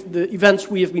align with the events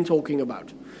we have been talking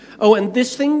about. Oh, and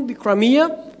this thing, the Crimea,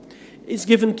 is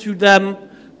given to them,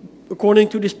 according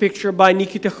to this picture, by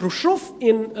Nikita Khrushchev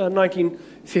in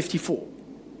 1954.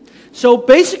 So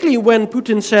basically when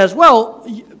Putin says, well,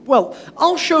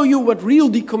 I'll show you what real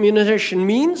decommunization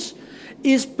means,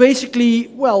 is basically,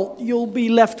 well, you'll be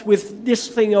left with this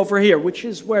thing over here, which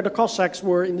is where the Cossacks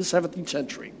were in the 17th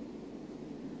century.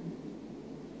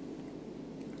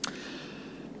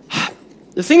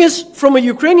 The thing is, from a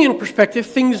Ukrainian perspective,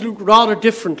 things look rather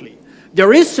differently.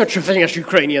 There is such a thing as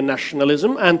Ukrainian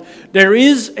nationalism, and there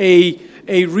is a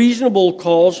reasonable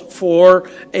cause for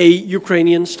a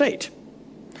Ukrainian state.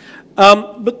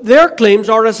 But their claims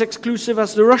are as exclusive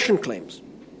as the Russian claims.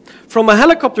 From a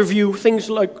helicopter view, things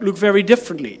look very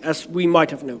differently, as we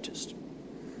might have noticed.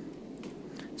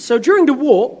 So during the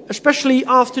war, especially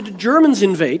after the Germans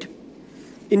invade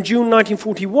in June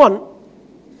 1941,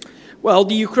 well,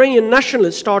 the Ukrainian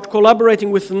nationalists start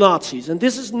collaborating with the Nazis, and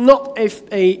this is not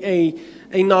a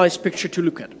nice picture to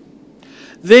look at.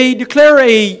 They declare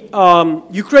a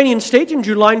Ukrainian state in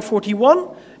July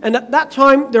 1941, and at that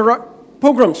time there are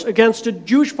pogroms against the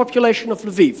Jewish population of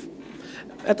Lviv.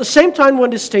 At the same time when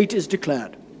this state is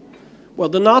declared. Well,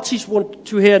 the Nazis want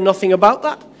to hear nothing about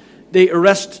that. They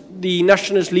arrest the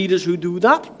nationalist leaders who do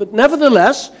that, but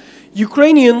nevertheless,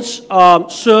 Ukrainian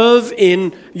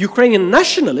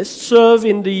nationalists serve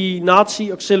in the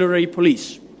Nazi auxiliary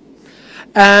police.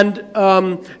 And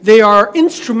they are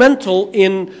instrumental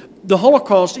in the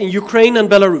Holocaust in Ukraine and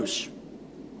Belarus.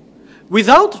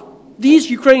 Without these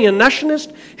Ukrainian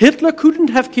nationalists, Hitler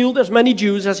couldn't have killed as many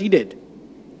Jews as he did.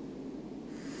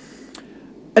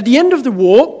 At the end of the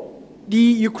war, the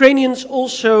Ukrainians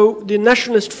also, the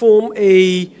nationalists form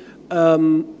a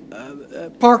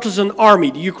partisan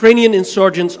army, the Ukrainian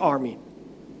Insurgents Army.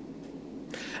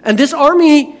 And this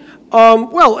army,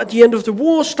 well, at the end of the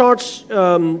war starts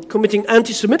committing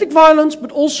anti-Semitic violence,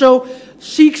 but also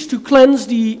seeks to cleanse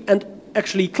and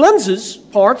actually cleanses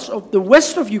parts of the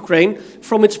west of Ukraine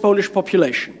from its Polish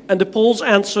population. And the Poles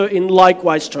answer in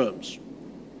likewise terms.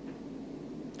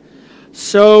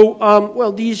 So,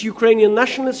 well, these Ukrainian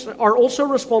nationalists are also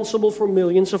responsible for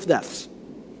millions of deaths.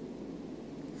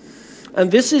 And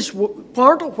this is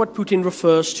part of what Putin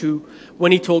refers to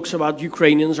when he talks about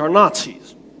Ukrainians are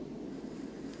Nazis.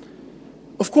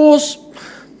 Of course,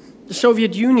 the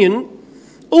Soviet Union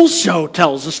also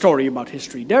tells a story about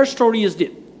history. Their story is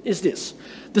this.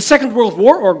 The Second World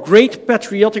War, or Great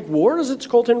Patriotic War, as it's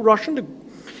called in Russian,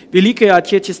 Великая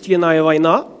Отечественная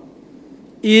война,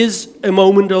 is a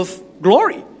moment of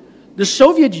glory. The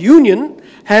Soviet Union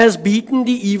has beaten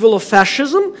the evil of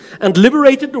fascism and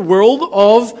liberated the world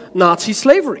of Nazi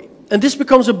slavery. And this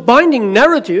becomes a binding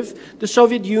narrative the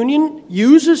Soviet Union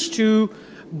uses to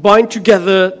bind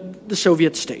together the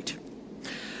Soviet state.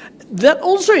 That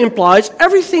also implies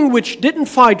everything which didn't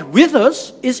fight with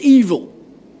us is evil.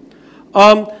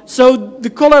 So the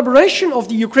collaboration of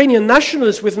the Ukrainian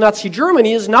nationalists with Nazi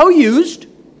Germany is now used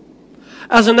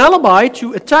as an alibi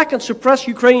to attack and suppress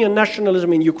Ukrainian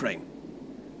nationalism in Ukraine.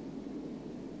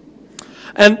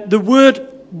 And the word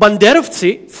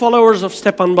Banderovцы, followers of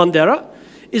Stepan Bandera,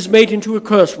 is made into a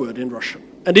curse word in Russian.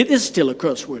 And it is still a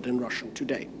curse word in Russian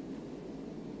today.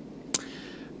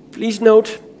 Please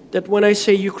note that when I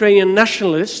say Ukrainian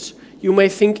nationalists, you may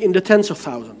think in the tens of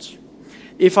thousands.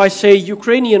 If I say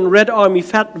Ukrainian Red Army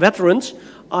veterans,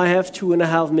 I have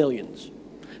 2.5 million.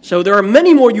 So there are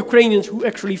many more Ukrainians who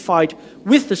actually fight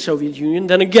with the Soviet Union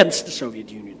than against the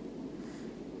Soviet Union.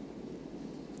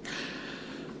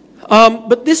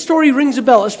 But this story rings a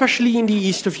bell, especially in the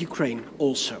east of Ukraine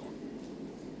also.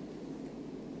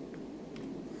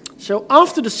 So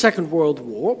after the Second World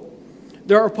War,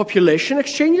 there are population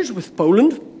exchanges with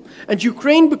Poland, and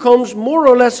Ukraine becomes more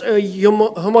or less a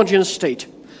homogeneous state.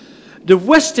 The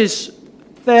west is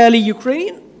fairly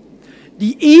Ukrainian.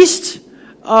 The east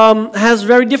has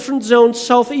very different zones.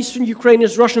 Southeastern Ukraine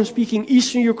is Russian-speaking,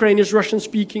 eastern Ukraine is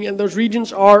Russian-speaking, and those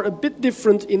regions are a bit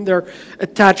different in their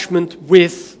attachment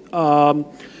with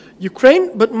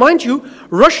Ukraine. But mind you,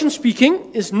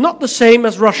 Russian-speaking is not the same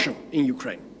as Russian in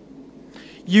Ukraine.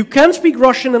 You can speak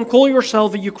Russian and call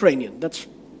yourself a Ukrainian. That's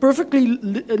perfectly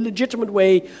a legitimate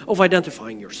way of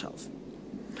identifying yourself.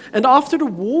 And after the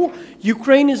war,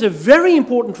 Ukraine is a very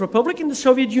important republic in the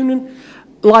Soviet Union.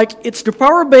 Like, it's the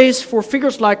power base for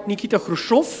figures like Nikita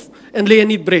Khrushchev and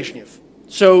Leonid Brezhnev.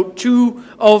 So two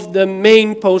of the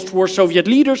main post-war Soviet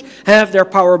leaders have their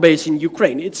power base in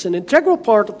Ukraine. It's an integral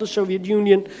part of the Soviet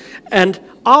Union, and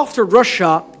after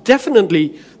Russia,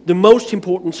 definitely the most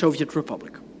important Soviet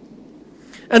republic.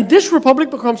 And this republic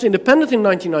becomes independent in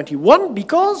 1991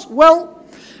 because, well,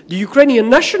 the Ukrainian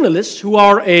nationalists, who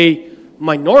are a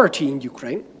minority in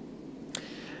Ukraine,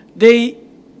 they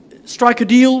strike a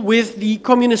deal with the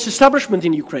communist establishment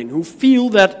in Ukraine, who feel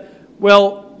that,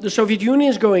 well, the Soviet Union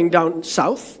is going down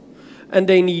south, and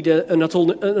they need an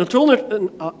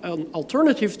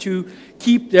alternative to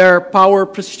keep their power,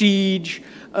 prestige,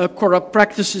 corrupt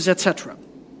practices, etc.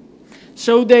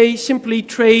 So they simply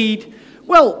trade,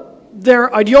 well,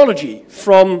 their ideology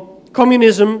from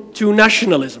communism to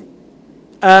nationalism.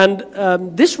 And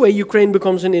this way Ukraine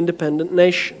becomes an independent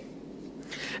nation.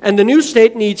 And the new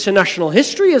state needs a national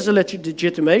history as a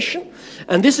legitimation,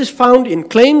 and this is found in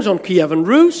claims on Kievan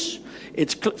Rus,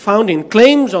 it's found in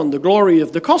claims on the glory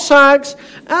of the Cossacks,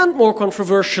 and more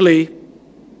controversially,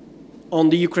 on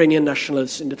the Ukrainian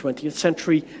nationalists in the 20th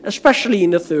century, especially in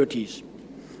the 30s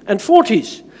and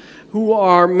 40s, who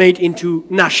are made into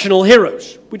national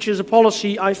heroes, which is a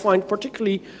policy I find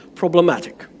particularly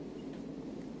problematic.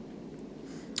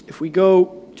 If we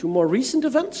go to more recent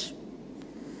events,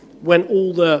 when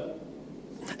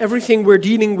everything we're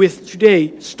dealing with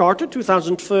today started,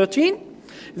 2013,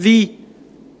 the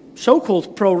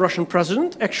so-called pro-Russian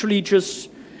president, actually just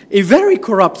a very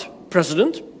corrupt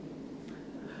president,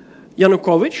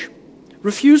 Yanukovych,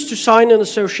 refused to sign an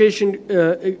association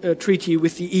treaty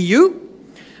with the EU,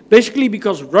 basically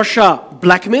because Russia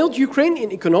blackmailed Ukraine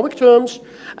in economic terms,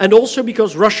 and also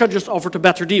because Russia just offered a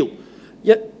better deal.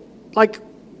 Yet, like,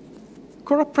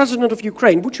 corrupt president of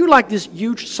Ukraine, would you like this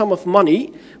huge sum of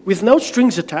money with no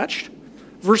strings attached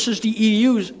versus the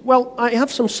EU's, well, I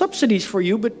have some subsidies for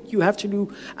you, but you have to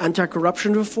do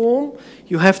anti-corruption reform,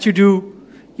 you have to do,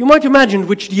 you might imagine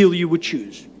which deal you would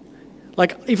choose.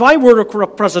 Like, if I were a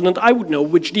corrupt president, I would know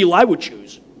which deal I would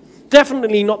choose.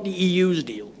 Definitely not the EU's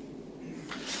deal.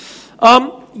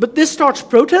 But this starts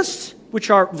protests, which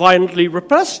are violently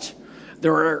repressed.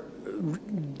 There are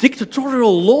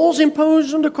dictatorial laws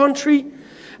imposed on the country,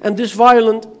 and this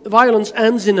violence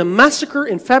ends in a massacre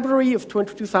in February of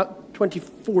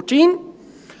 2014.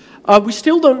 We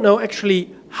still don't know actually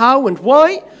how and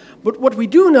why, but what we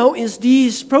do know is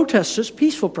these protesters,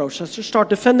 peaceful protesters, start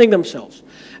defending themselves.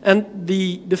 And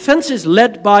the defense is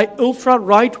led by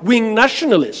ultra-right-wing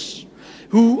nationalists,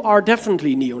 who are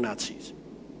definitely neo-Nazis.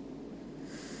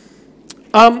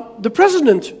 The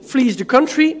president flees the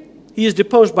country. He is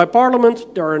deposed by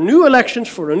parliament. There are new elections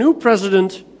for a new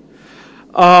president.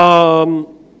 But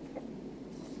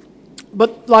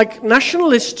like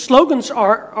nationalist slogans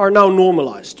are now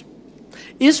normalized.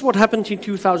 Is what happened in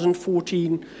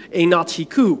 2014 a Nazi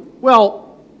coup?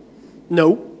 Well,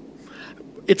 No.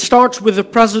 It starts with the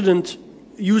president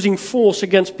using force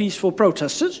against peaceful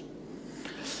protesters.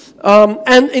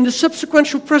 And in the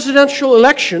subsequent presidential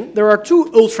election, there are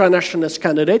two ultra-nationalist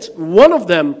candidates. One of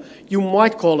them you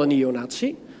might call a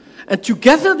neo-Nazi. And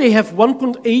together they have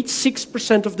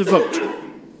 1.86% of the vote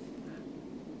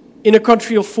in a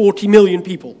country of 40 million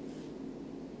people.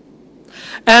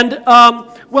 And,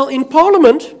 well, in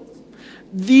parliament,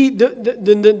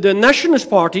 the nationalist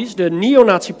parties, the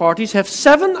neo-Nazi parties, have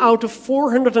 7 out of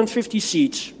 450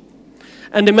 seats.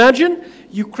 And imagine,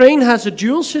 Ukraine has a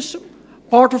dual system.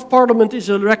 Part of parliament is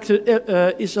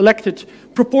elected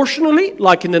proportionally,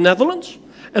 like in the Netherlands,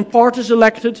 and part is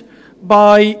elected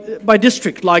by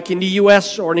district, like in the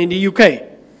US or in the UK.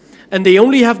 And they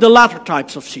only have the latter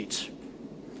types of seats.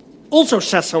 Also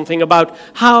says something about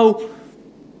how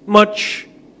much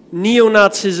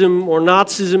neo-Nazism or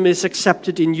Nazism is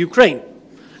accepted in Ukraine.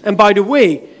 And by the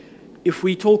way, if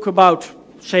we talk about,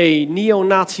 say,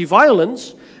 neo-Nazi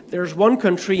violence, there's one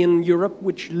country in Europe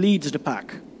which leads the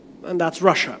pack, and that's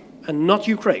Russia, and not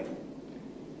Ukraine.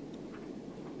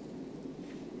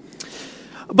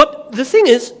 But the thing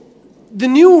is, the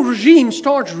new regime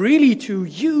starts really to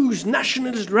use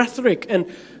nationalist rhetoric and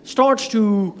starts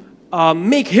to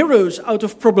make heroes out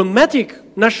of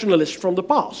problematic nationalists from the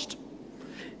past.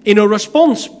 In a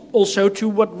response also to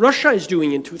what Russia is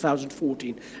doing in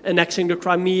 2014, annexing the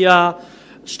Crimea,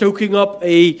 stoking up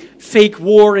a fake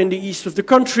war in the east of the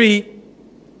country.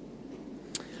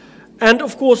 And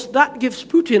of course, that gives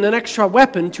Putin an extra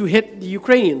weapon to hit the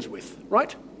Ukrainians with,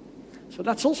 right? So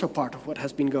that's also part of what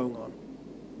has been going on.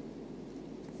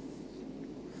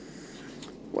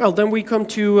 Well, then we come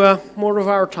to more of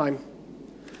our time.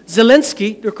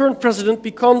 Zelensky, the current president,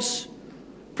 becomes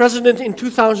president in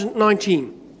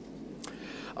 2019.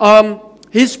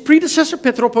 His predecessor,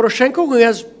 Petro Poroshenko, who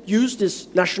has used this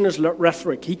nationalist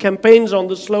rhetoric, he campaigns on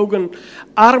the slogan,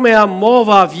 Armia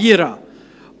Mova Vira,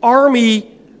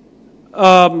 army,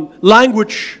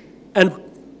 language, and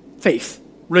faith,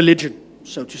 religion,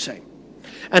 so to say.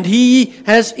 And he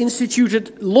has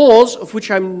instituted laws of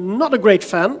which I'm not a great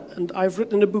fan, and I've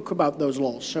written a book about those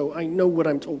laws, so I know what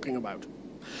I'm talking about.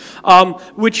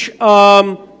 Which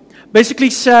basically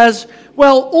says,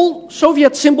 well, all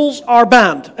Soviet symbols are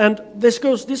banned. And this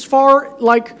goes this far,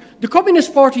 like the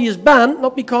Communist Party is banned,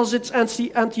 not because it's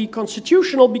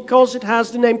anti-constitutional, because it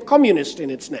has the name communist in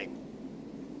its name.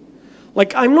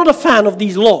 Like, I'm not a fan of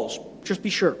these laws, just be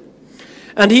sure.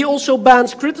 And he also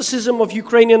bans criticism of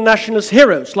Ukrainian nationalist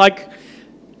heroes, like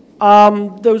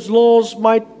those laws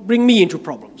might bring me into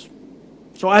problems.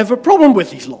 So I have a problem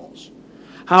with these laws.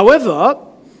 However,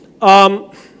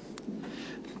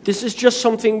 this is just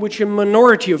something which a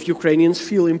minority of Ukrainians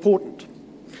feel important.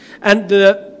 And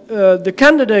the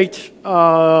candidate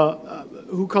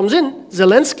who comes in,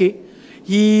 Zelensky,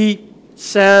 he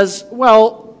says,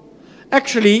 well,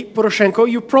 actually, Poroshenko,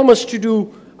 you promised to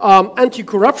do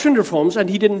anti-corruption reforms, and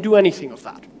he didn't do anything of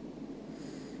that.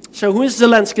 So who is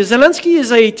Zelensky? Zelensky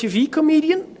is a TV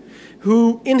comedian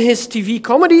who, in his TV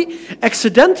comedy,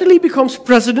 accidentally becomes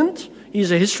president.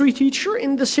 He's a history teacher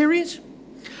in the series.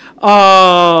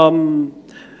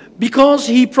 Because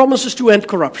he promises to end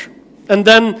corruption and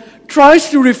then tries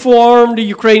to reform the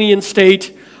Ukrainian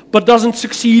state but doesn't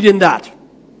succeed in that.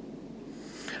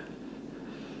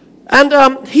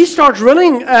 And he starts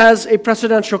running as a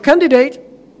presidential candidate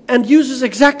and uses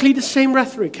exactly the same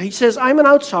rhetoric. He says, I'm an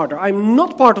outsider, I'm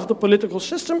not part of the political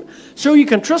system, so you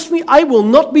can trust me, I will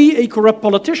not be a corrupt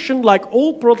politician like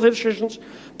all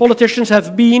politicians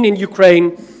have been in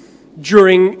Ukraine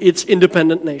during its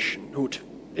independent nationhood,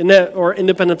 or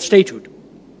independent statehood.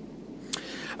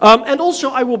 And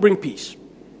also, I will bring peace.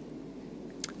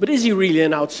 But is he really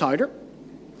an outsider?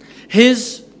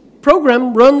 His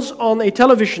program runs on a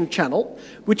television channel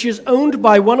which is owned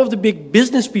by one of the big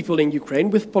business people in Ukraine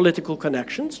with political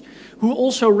connections, who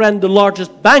also ran the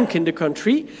largest bank in the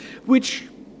country, which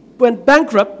went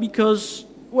bankrupt because,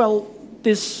 well,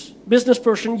 this business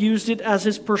person used it as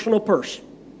his personal purse.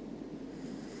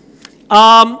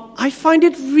 I find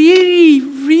it really,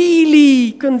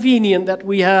 really convenient that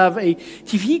we have a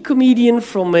TV comedian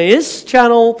from his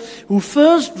channel who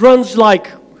first runs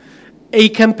like a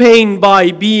campaign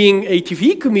by being a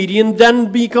TV comedian,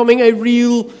 then becoming a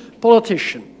real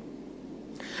politician.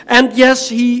 And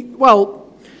yes, over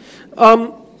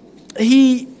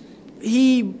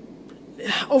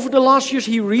the last years,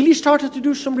 he really started to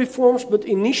do some reforms, but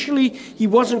initially he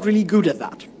wasn't really good at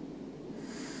that.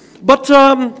 But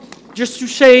just to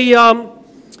say,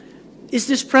 is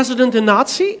this president a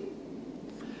Nazi?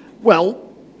 Well,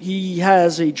 he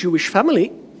has a Jewish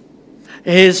family.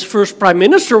 His first prime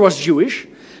minister was Jewish,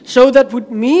 So that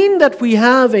would mean that we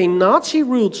have a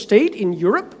Nazi-ruled state in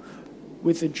Europe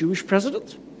with a Jewish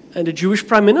president and a Jewish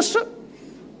prime minister.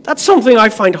 That's something I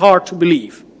find hard to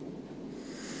believe.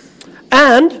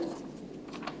 And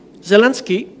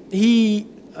Zelensky, he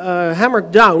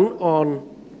hammered down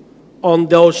on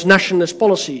those nationalist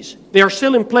policies. They are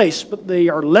still in place, but they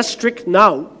are less strict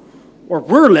now, or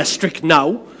were less strict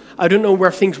now. I don't know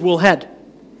where things will head,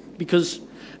 because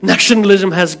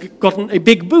nationalism has gotten a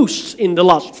big boost in the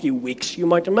last few weeks, you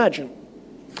might imagine.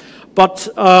 But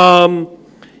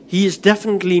he is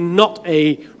definitely not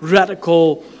a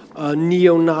radical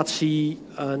neo-Nazi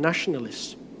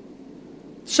nationalist.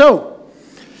 So,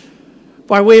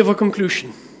 by way of a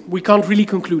conclusion, we can't really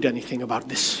conclude anything about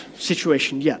this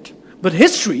situation yet. But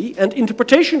history and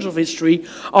interpretations of history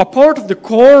are part of the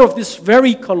core of this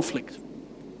very conflict.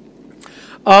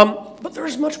 But there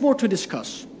is much more to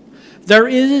discuss. There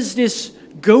is this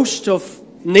ghost of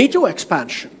NATO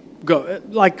expansion,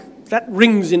 like that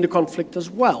rings in the conflict as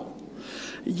well.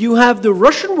 You have the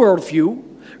Russian worldview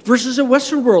versus a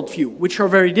Western worldview, which are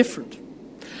very different.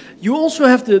 You also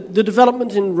have the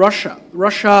development in Russia.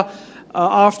 Russia,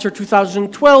 after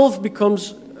 2012,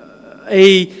 becomes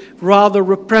a rather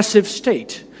repressive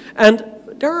state. And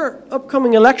there are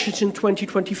upcoming elections in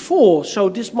 2024, so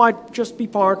this might just be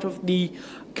part of the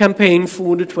campaign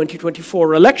for the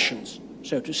 2024 elections,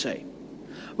 so to say.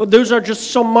 But those are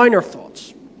just some minor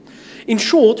thoughts. In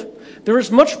short, there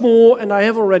is much more, and I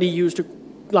have already used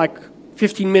like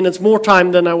 15 minutes more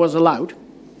time than I was allowed.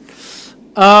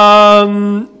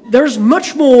 There's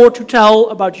much more to tell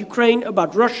about Ukraine,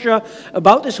 about Russia,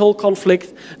 about this whole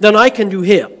conflict than I can do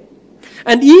here.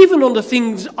 And even on the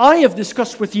things I have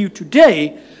discussed with you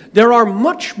today, there are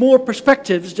much more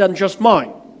perspectives than just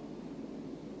mine.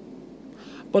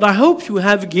 But I hope to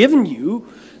have given you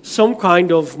some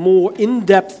kind of more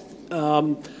in-depth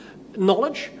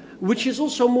knowledge, which is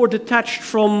also more detached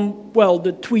from, well,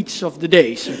 the tweets of the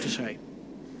day, so to say,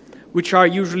 which are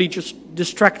usually just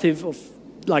distractive of,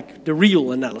 like, the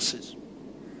real analysis.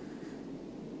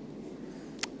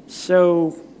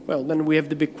 So, well, then we have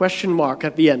the big question mark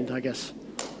at the end, I guess.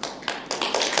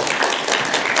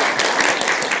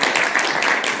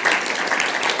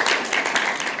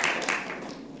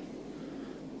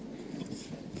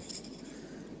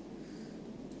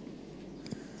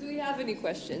 Do we have any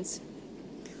questions?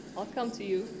 I'll come to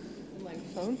you, the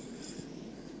microphone.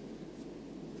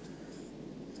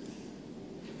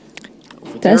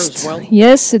 Test. Well.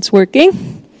 Yes, it's working.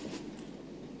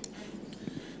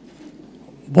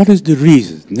 What is the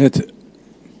reason that?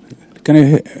 Can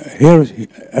I hear?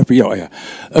 Yeah.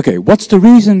 Okay. What's the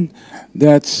reason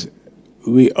that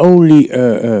we only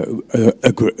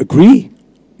agree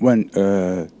when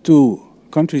two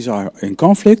countries are in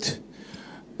conflict?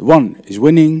 One is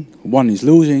winning, one is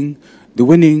losing. The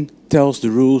winning tells the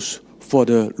rules for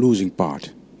the losing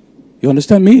part. You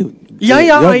understand me?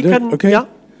 Yeah, I can. Okay. Yeah.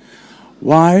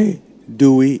 Why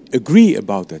do we agree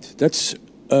about that? That's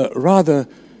a rather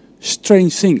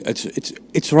strange thing.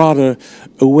 It's rather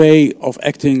a way of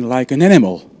acting like an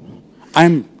animal.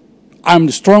 I'm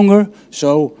the stronger,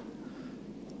 so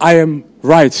I am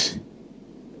right.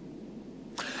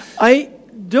 I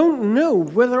don't know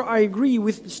whether I agree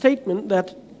with the statement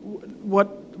that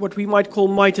what we might call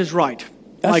might is right.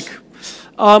 Yes. Like,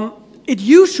 it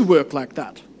used to work like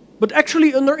that. But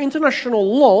actually, under international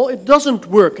law, it doesn't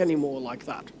work anymore like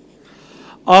that.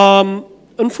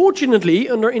 Unfortunately,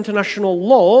 under international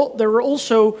law, there are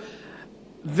also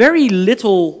very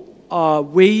little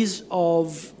ways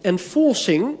of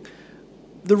enforcing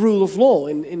the rule of law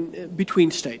in between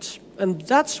states. And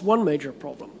that's one major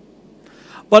problem.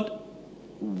 But,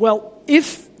 well,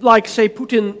 if, like, say,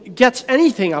 Putin gets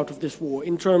anything out of this war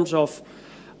in terms of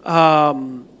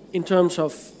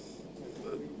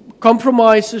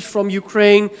compromises from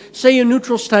Ukraine, say a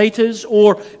neutral status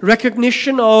or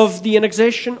recognition of the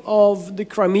annexation of the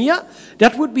Crimea,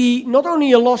 that would be not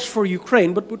only a loss for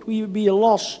Ukraine, but would be a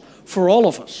loss for all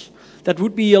of us. That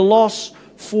would be a loss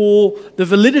for the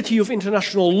validity of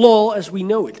international law as we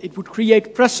know it. It would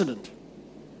create precedent.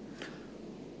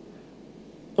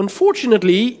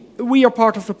 Unfortunately, we are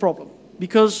part of the problem,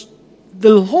 because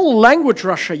the whole language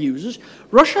Russia uses,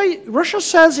 Russia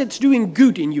says it's doing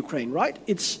good in Ukraine, right?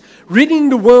 It's ridding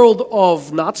the world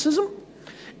of Nazism.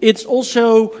 It's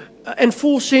also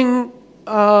enforcing,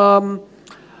 so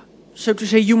to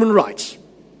say, human rights.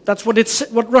 That's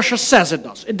what Russia says it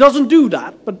does. It doesn't do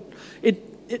that, but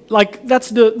like that's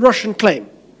the Russian claim.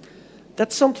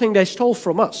 That's something they stole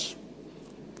from us,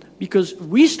 because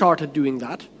we started doing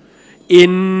that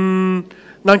in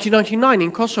 1999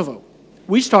 in Kosovo.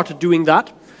 We started doing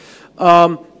that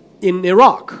in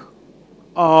Iraq.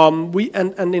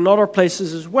 and in other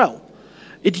places as well.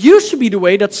 It used to be the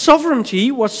way that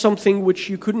sovereignty was something which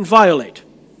you couldn't violate.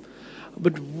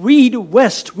 But we, the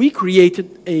West, we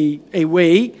created a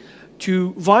way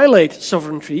to violate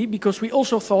sovereignty because we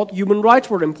also thought human rights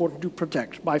were important to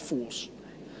protect by force.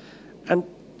 And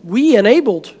we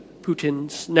enabled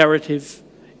Putin's narrative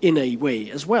in a way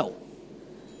as well.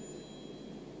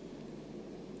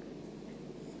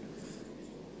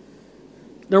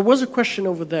 There was a question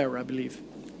over there, I believe.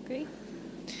 Okay.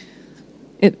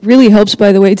 It really helps,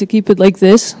 by the way, to keep it like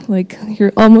this, like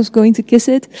you're almost going to kiss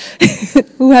it.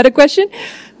 Who had a question?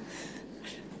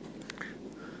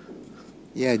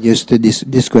 Yeah, just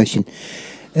this question.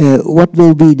 What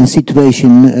will be the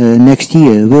situation next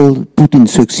year? Will Putin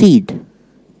succeed?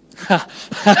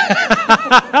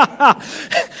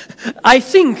 I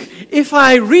think if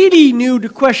I really knew the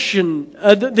question,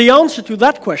 the answer to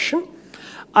that question,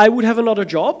 I would have another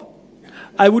job.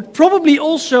 I would probably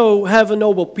also have a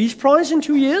Nobel Peace Prize in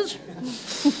 2 years.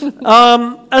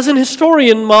 As an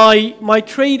historian, my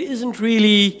trade isn't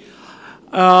really...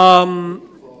 no,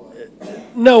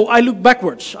 I look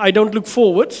backwards. I don't look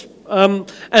forwards.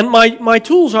 And my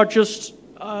tools are just...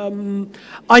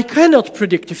 I cannot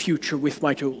predict the future with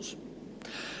my tools.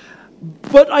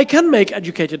 But I can make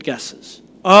educated guesses.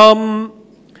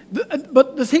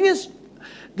 But the thing is,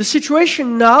 the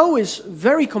situation now is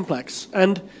very complex,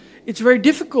 and it's very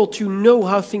difficult to know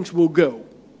how things will go.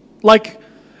 Like,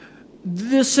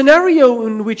 the scenario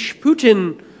in which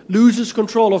Putin loses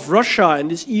control of Russia and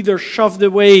is either shoved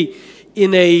away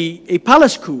in a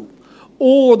palace coup,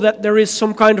 or that there is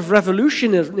some kind of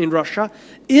revolution in Russia,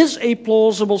 is a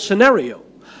plausible scenario.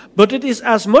 But it is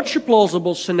as much a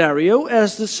plausible scenario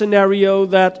as the scenario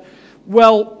that,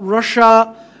 well,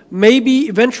 Russia maybe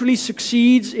eventually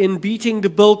succeeds in beating the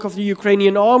bulk of the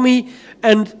Ukrainian army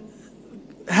and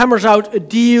hammers out a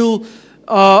deal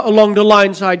along the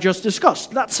lines I just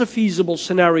discussed. That's a feasible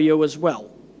scenario as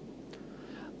well.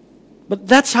 But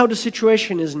that's how the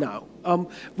situation is now.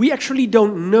 We actually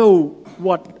don't know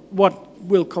what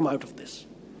will come out of this.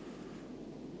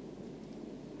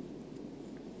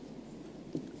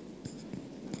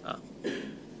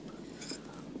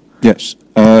 Yes.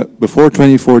 Before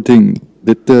 2014,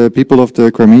 did the people of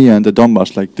the Crimea and the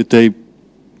Donbass,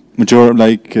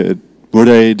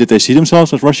 did they see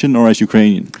themselves as Russian or as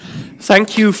Ukrainian?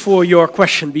 Thank you for your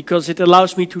question, because it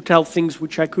allows me to tell things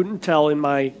which I couldn't tell in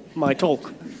my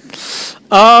talk.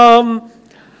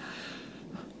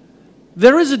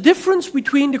 There is a difference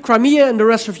between the Crimea and the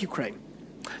rest of Ukraine.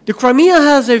 The Crimea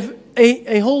has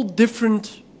a whole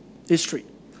different history.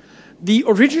 The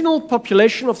original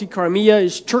population of the Crimea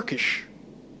is Turkish,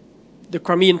 the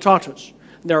Crimean Tatars.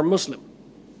 They are Muslim.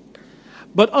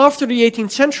 But after the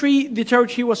 18th century, the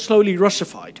territory was slowly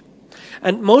Russified.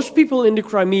 And most people in the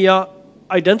Crimea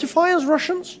identify as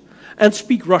Russians and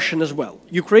speak Russian as well.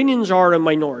 Ukrainians are a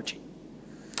minority.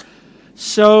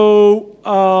 So,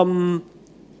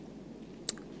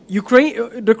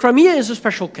 the Crimea is a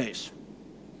special case.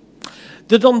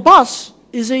 The Donbass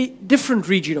is a different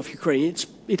region of Ukraine.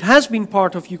 It has been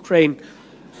part of Ukraine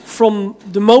from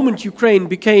the moment Ukraine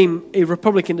became a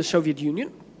republic in the Soviet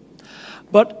Union.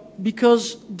 But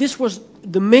because this was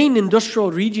the main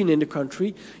industrial region in the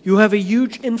country, you have a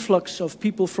huge influx of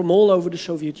people from all over the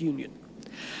Soviet Union.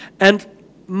 And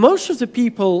most of the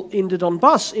people in the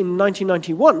Donbass in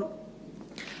 1991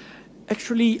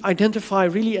 actually identify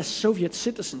really as Soviet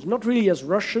citizens, not really as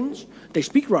Russians. They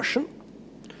speak Russian,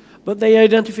 but they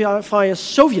identify as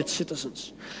Soviet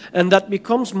citizens. And that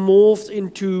becomes morphed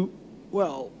into,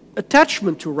 well,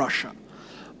 attachment to Russia.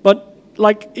 But,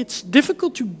 it's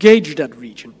difficult to gauge that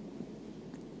region.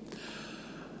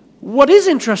 What is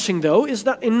interesting, though, is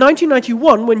that in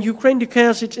 1991, when Ukraine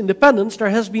declares its independence, there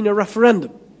has been a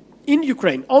referendum in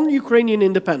Ukraine on Ukrainian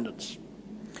independence.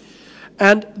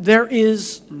 And there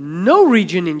is no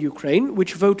region in Ukraine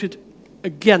which voted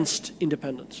against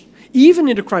independence. Even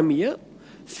in the Crimea,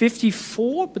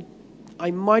 54, but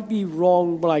I might be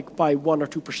wrong by 1 or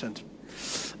 2%.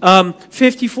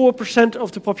 54%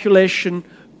 of the population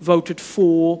voted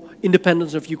for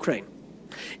independence of Ukraine.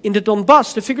 In the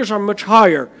Donbass, the figures are much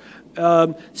higher,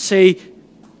 say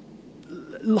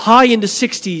high in the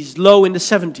 60s, low in the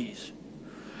 70s.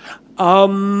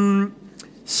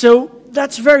 So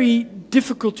that's very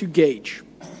difficult to gauge.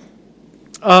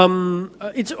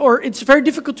 It's very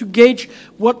difficult to gauge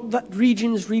what that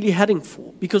region is really heading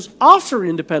for, because after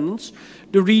independence,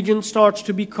 the region starts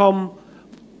to become,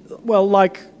 well,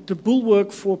 like the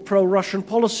bulwark for pro-Russian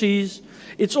policies.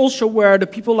 It's also where the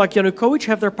people like Yanukovych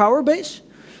have their power base,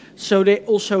 so they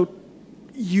also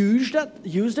use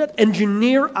that,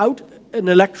 engineer out an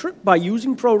electorate by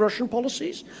using pro-Russian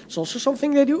policies. It's also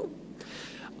something they do.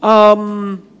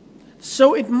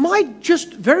 So it might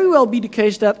just very well be the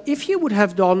case that if you would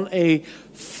have done a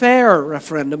fair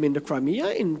referendum in the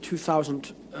Crimea in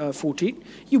 2014,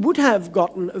 you would have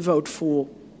gotten a vote for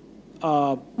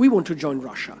we want to join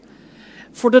Russia.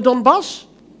 For the Donbass,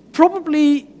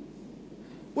 probably,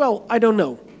 well, I don't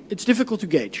know. It's difficult to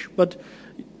gauge, but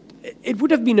it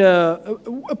would have been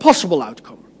a possible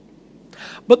outcome.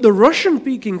 But the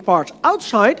Russian-speaking parts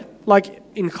outside, like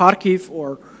in Kharkiv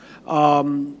or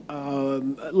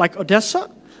like Odessa,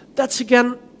 that's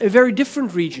again a very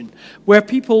different region where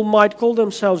people might call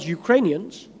themselves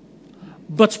Ukrainians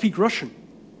but speak Russian.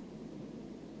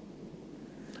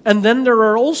 And then there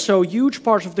are also huge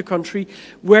parts of the country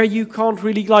where you can't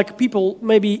really, like, people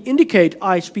maybe indicate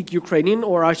I speak Ukrainian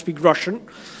or I speak Russian,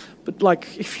 but like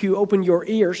if you open your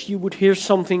ears, you would hear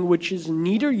something which is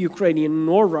neither Ukrainian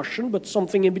nor Russian, but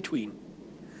something in between.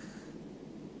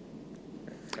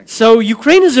 So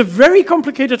Ukraine is a very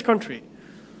complicated country,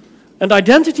 and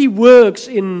identity works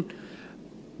in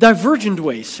divergent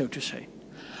ways, so to say.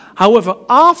 However,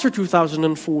 after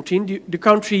 2014, the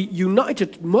country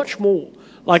united much more.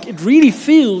 Like, it really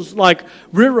feels like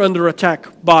we're under attack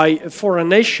by a foreign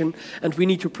nation, and we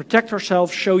need to protect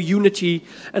ourselves, show unity,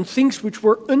 and things which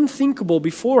were unthinkable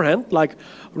beforehand, like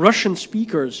Russian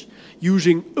speakers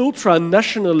using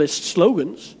ultra-nationalist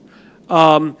slogans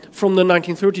from the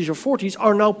 1930s or 40s,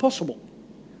 are now possible.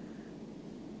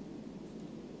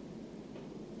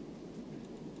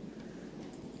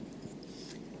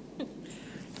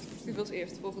 U was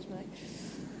eerst, volgens mij.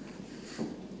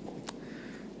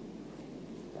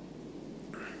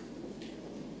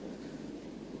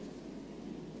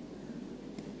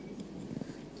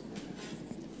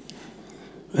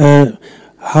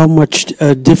 How much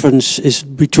difference is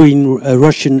between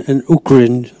Russian and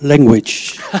Ukrainian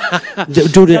language?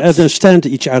 Do they understand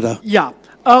each other? Yeah,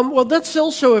 well, that's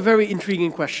also a very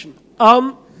intriguing question.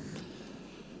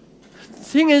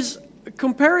 Thing is,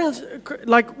 comparing,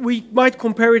 like, we might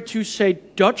compare it to, say,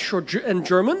 Dutch and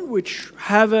German, which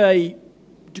have a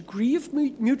degree of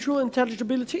mutual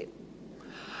intelligibility.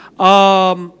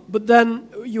 But then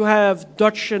you have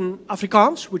Dutch and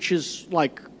Afrikaans, which is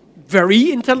like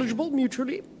very intelligible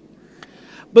mutually.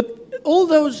 But all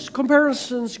those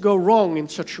comparisons go wrong in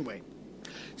such a way.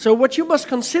 So what you must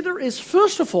consider is,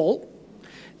 first of all,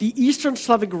 the Eastern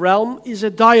Slavic realm is a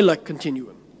dialect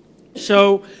continuum.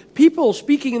 So people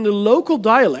speaking in the local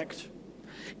dialect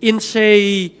in,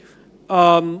 say,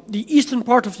 the eastern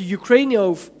part of the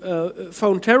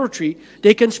Ukrainophone territory,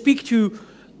 they can speak to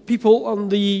people on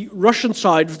the Russian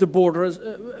side of the border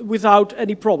without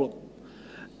any problem.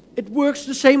 It works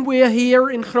the same way here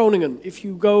in Groningen. If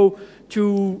you go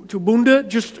to Boende,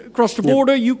 just across the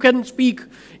border, you can speak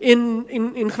in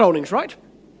Gronings, right?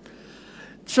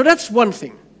 So that's one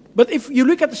thing. But if you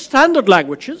look at the standard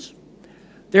languages,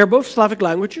 they're both Slavic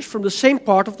languages from the same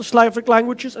part of the Slavic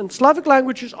languages, and Slavic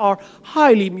languages are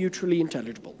highly mutually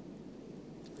intelligible.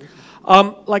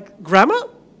 Like grammar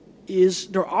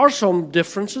there are some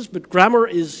differences, but grammar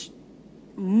is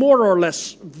more or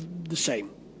less the same.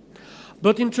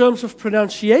 But in terms of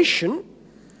pronunciation,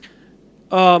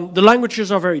 the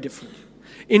languages are very different.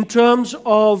 In terms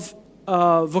of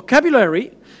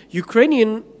vocabulary,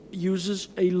 Ukrainian uses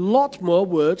a lot more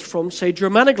words from, say,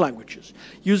 Germanic languages,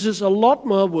 uses a lot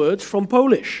more words from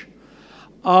Polish.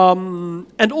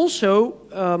 And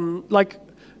also, like,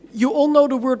 you all know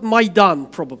the word Maidan,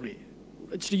 probably.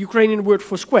 It's the Ukrainian word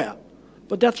for square,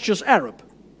 but that's just Arab.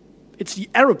 It's the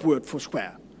Arab word for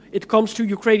square. It comes to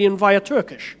Ukrainian via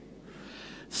Turkish.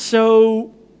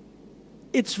 So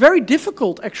it's very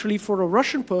difficult, actually, for a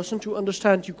Russian person to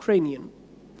understand Ukrainian.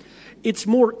 It's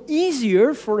more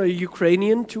easier for a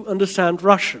Ukrainian to understand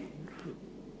Russian.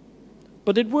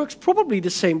 But it works probably the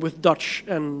same with Dutch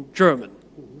and German.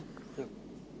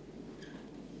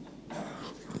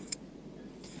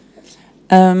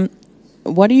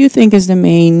 What do you think is the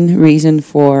main reason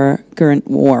for current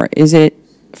war? Is it,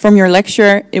 from your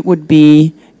lecture, it would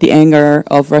be the anger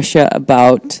of Russia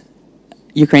about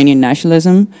Ukrainian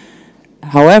nationalism.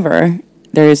 However,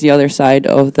 there is the other side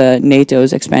of the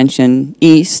NATO's expansion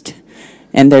east,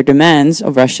 and their demands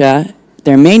of Russia.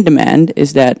 Their main demand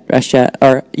is that Russia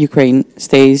or Ukraine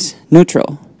stays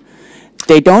neutral.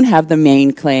 They don't have the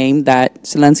main claim that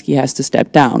Zelensky has to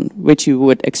step down, which you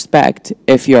would expect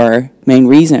if your main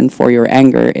reason for your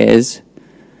anger is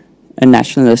a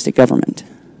nationalistic government.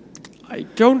 I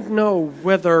don't know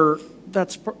whether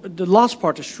the last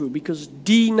part is true, because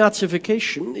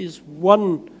denazification is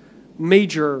one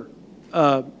major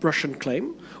Russian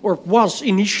claim, or was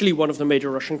initially one of the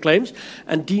major Russian claims,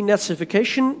 and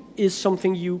denazification is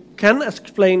something you can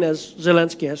explain as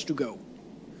Zelensky has to go.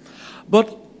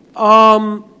 But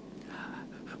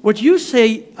what you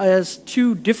say as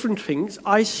two different things,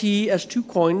 I see as two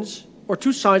coins, or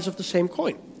two sides of the same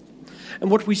coin. And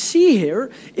what we see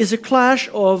here is a clash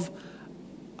of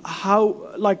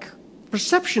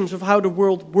perceptions of how the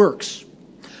world works.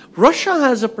 Russia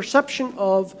has a perception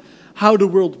of how the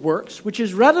world works, which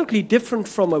is radically different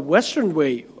from a Western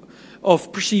way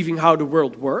of perceiving how the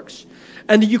world works,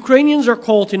 and the Ukrainians are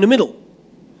caught in the middle.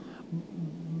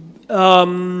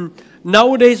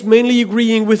 Nowadays, mainly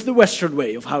agreeing with the Western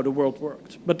way of how the world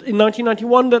worked. But in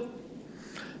 1991,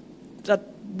 that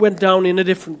went down in a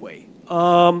different way.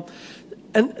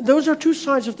 And those are two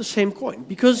sides of the same coin,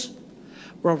 because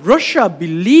Russia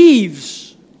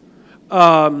believes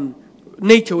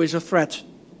NATO is a threat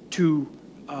to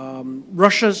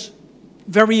Russia's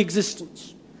very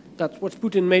existence. That's what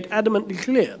Putin made adamantly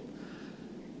clear.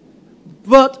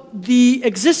 But the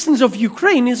existence of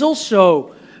Ukraine is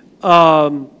also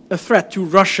a threat to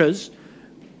Russia's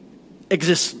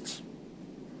existence.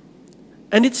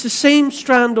 And it's the same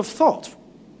strand of thought.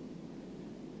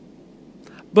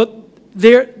 But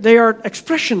they are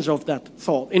expressions of that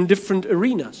thought in different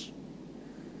arenas.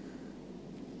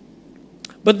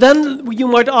 But then you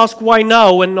might ask, why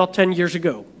now and not 10 years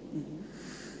ago?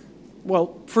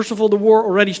 Well, first of all, the war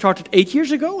already started 8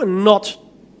 years ago and not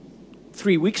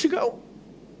 3 weeks ago.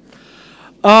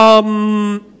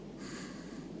 And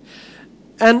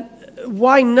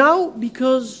why now?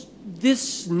 Because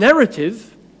this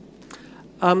narrative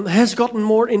has gotten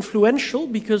more influential,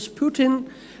 because Putin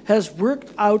has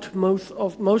worked out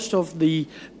most of the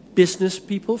business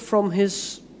people from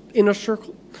his inner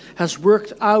circle, has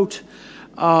worked out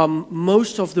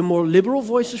most of the more liberal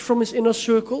voices from his inner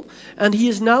circle, and he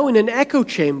is now in an echo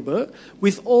chamber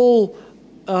with all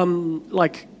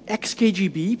like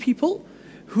ex-KGB people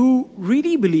who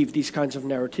really believe these kinds of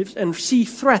narratives and see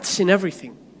threats in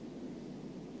everything.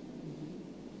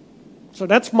 So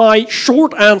that's my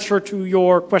short answer to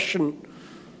your question.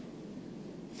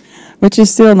 Which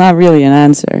is still not really an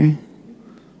answer.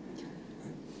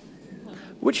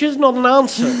 Which is not an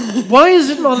answer. Why is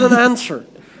it not an answer?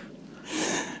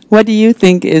 What do you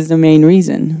think is the main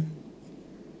reason?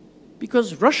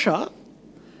 Because Russia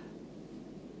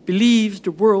believes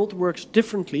the world works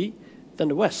differently than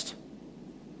the West.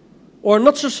 Or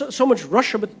not so much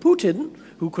Russia, but Putin,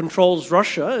 who controls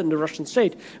Russia and the Russian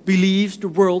state, believes the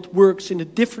world works in a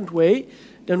different way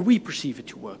than we perceive it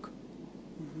to work.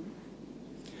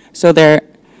 So their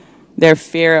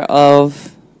fear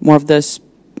of more of the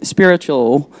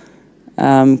spiritual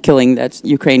killing that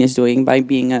Ukraine is doing by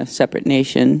being a separate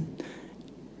nation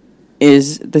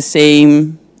is has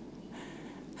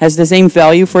the same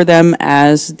value for them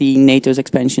as the NATO's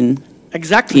expansion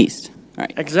east. All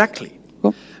right. Exactly.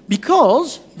 Cool.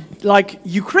 Because, like,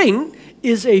 Ukraine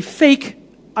is a fake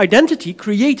identity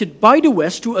created by the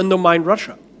West to undermine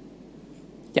Russia.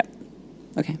 Yeah.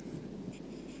 Okay.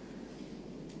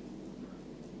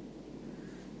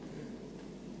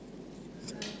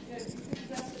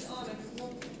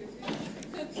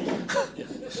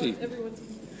 Everyone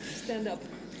stand up.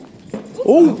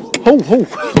 Oh, ho, ho.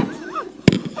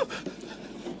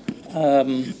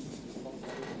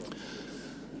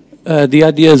 The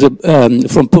ideas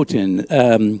from Putin,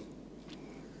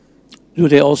 do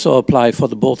they also apply for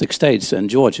the Baltic states and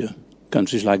Georgia,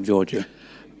 countries like Georgia?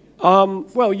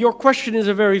 Well, your question is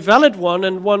a very valid one,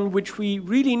 and one which we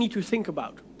really need to think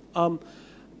about.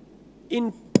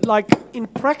 In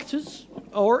practice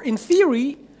or in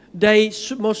theory, they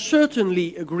most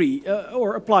certainly agree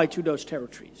or apply to those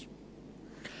territories.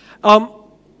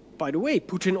 By the way,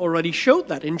 Putin already showed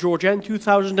that in Georgia in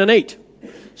 2008.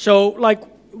 So,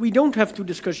 we don't have to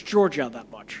discuss Georgia that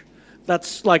much.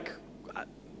 That's,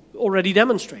 already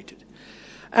demonstrated.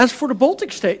 As for the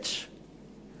Baltic states,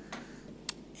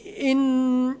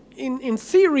 in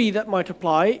theory that might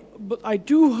apply, but I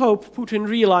do hope Putin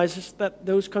realizes that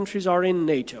those countries are in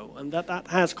NATO and that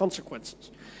has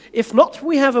consequences. If not,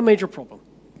 we have a major problem.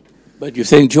 But you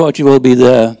think Georgia will be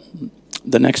the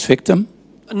next victim?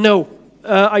 No.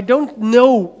 I don't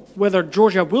know whether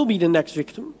Georgia will be the next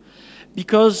victim,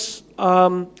 because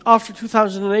after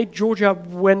 2008, Georgia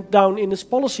went down in its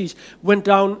policies, went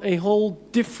down a whole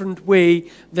different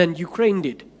way than Ukraine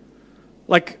did.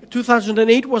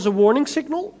 2008 was a warning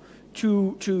signal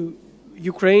to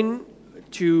Ukraine,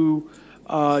 to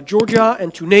Georgia,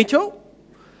 and to NATO.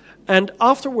 And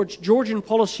afterwards, Georgian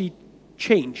policy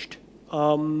changed.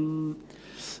 And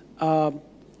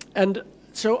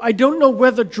so I don't know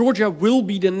whether Georgia will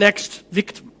be the next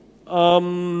victim.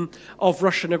 of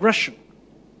Russian aggression.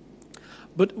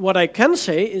 But what I can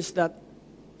say is that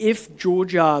if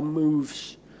Georgia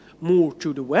moves more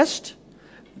to the west,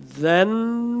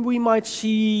 then we might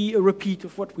see a repeat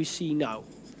of what we see now.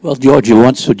 Well, Georgia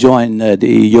wants to join the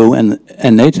EU and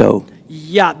NATO.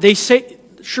 Yeah, they say,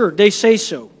 sure, they say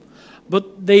so.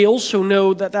 But they also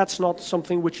know that that's not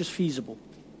something which is feasible.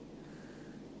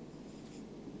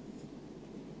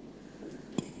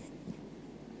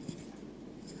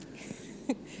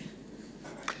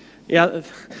 Yeah,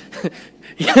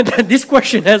 yeah, this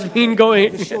question has been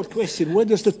going. A short question. Where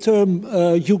does the term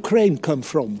Ukraine come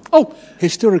from? Oh,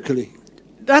 historically.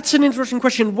 That's an interesting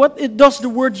question. What does the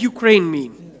word Ukraine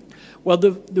mean? Well,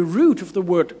 the root of the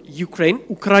word Ukraine,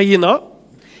 Ukraina,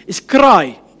 is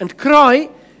krai. And krai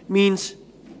means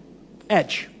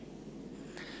edge.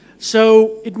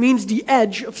 So it means the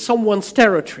edge of someone's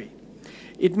territory.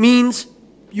 It means,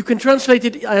 you can translate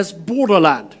it as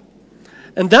borderland.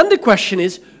 And then the question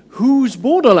is, whose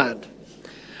borderland?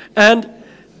 And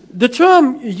the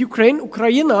term Ukraine,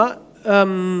 Ukraina,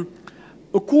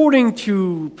 according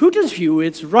to Putin's view,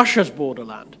 it's Russia's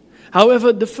borderland.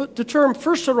 However, the term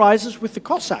first arises with the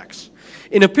Cossacks,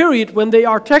 in a period when they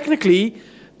are technically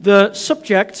the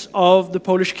subjects of the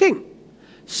Polish king.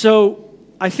 So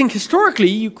I think historically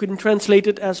you can translate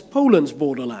it as Poland's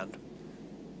borderland.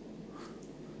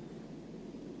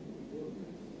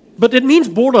 But it means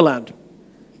borderland.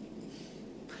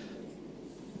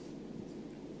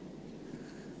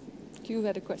 You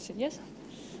had a question, yes?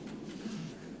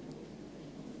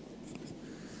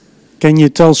 Can you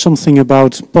tell something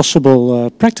about possible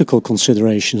practical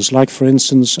considerations? Like, for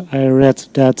instance, I read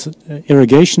that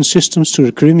irrigation systems to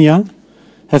the Crimea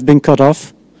have been cut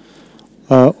off.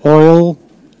 Oil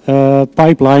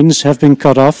pipelines have been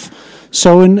cut off.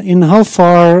 So in how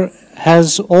far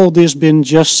has all this been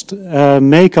just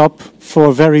make up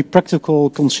for very practical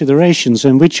considerations?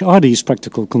 And which are these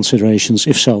practical considerations,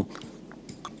 if so?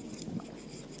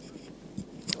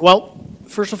 Well,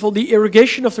 first of all, the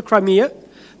irrigation of the Crimea,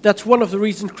 that's one of the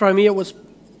reasons Crimea was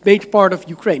made part of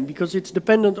Ukraine, because it's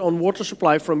dependent on water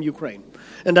supply from Ukraine.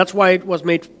 And that's why it was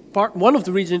made part, one of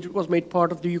the reasons it was made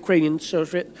part of the Ukrainian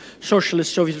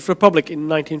Socialist Soviet Republic in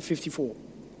 1954.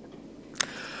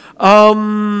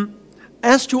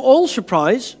 As to oil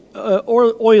supplies,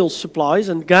 oil supplies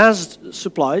and gas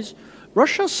supplies,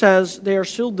 Russia says they are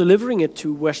still delivering it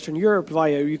to Western Europe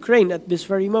via Ukraine at this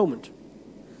very moment.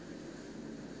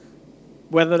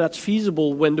 Whether that's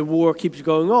feasible when the war keeps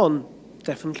going on,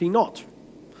 definitely not.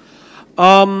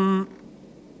 One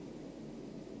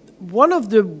of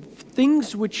the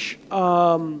things which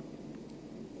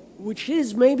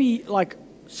is maybe like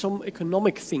some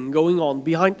economic thing going on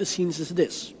behind the scenes is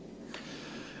this.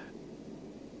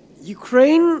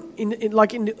 Ukraine,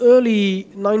 like in the early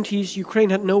 90s, Ukraine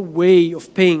had no way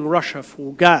of paying Russia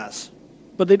for gas.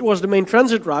 But it was the main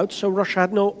transit route, so Russia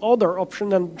had no other option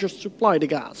than just supply the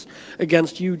gas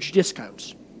against huge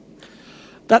discounts.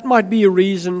 That might be a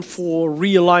reason for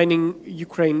realigning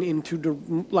Ukraine into the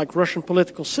Russian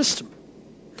political system.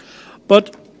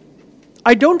 But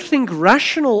I don't think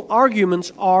rational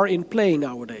arguments are in play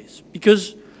nowadays,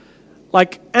 because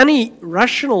like any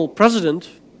rational president,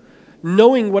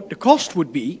 knowing what the cost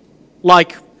would be,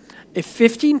 like a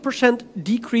 15%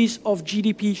 decrease of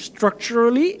GDP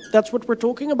structurally, that's what we're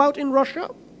talking about in Russia.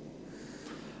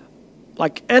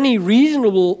 Like any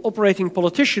reasonable operating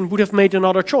politician would have made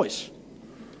another choice.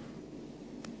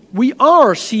 We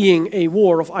are seeing a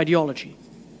war of ideology.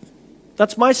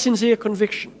 That's my sincere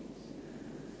conviction.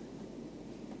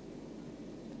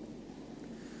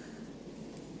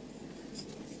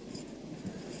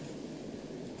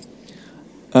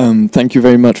 Thank you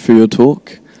very much for your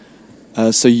talk.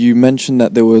 So you mentioned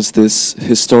that there was this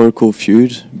historical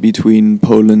feud between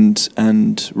Poland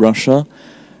and Russia,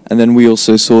 and then we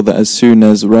also saw that as soon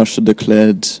as Russia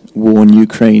declared war on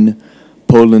Ukraine,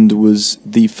 Poland was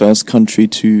the first country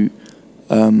to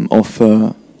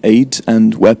offer aid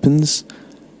and weapons.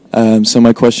 So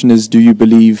my question is, do you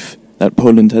believe that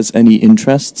Poland has any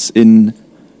interests in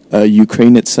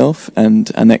Ukraine itself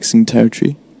and annexing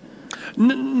territory?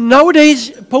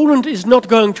 Nowadays, Poland is not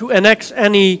going to annex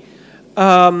any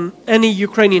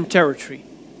Ukrainian territory.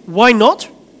 Why not?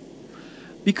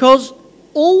 Because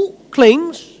all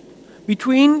claims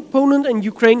between Poland and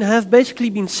Ukraine have basically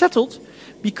been settled,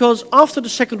 because after the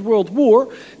Second World War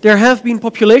there have been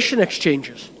population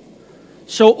exchanges.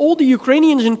 So all the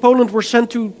Ukrainians in Poland were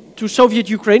sent to Soviet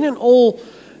Ukraine, and all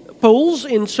Poles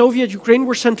in Soviet Ukraine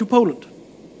were sent to Poland.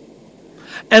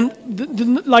 And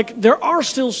there are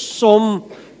still some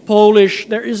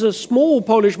there is a small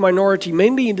Polish minority,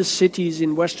 mainly in the cities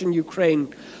in Western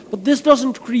Ukraine, but this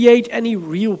doesn't create any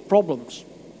real problems.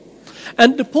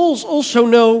 And the Poles also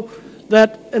know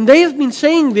that, and they have been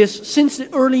saying this since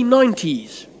the early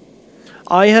 90s.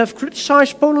 I have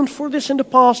criticized Poland for this in the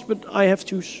past, but I have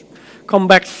to come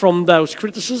back from those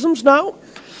criticisms now.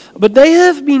 But they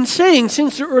have been saying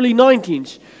since the early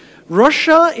 90s,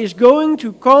 Russia is going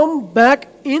to come back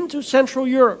into Central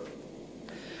Europe.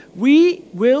 We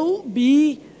will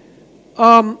be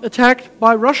attacked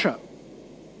by Russia.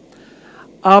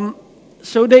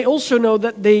 So they also know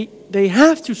that they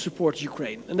have to support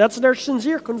Ukraine, and that's their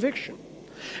sincere conviction.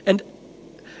 And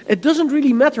it doesn't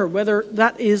really matter whether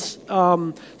that is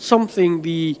something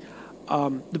the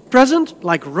present,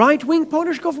 like right-wing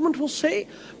Polish government will say,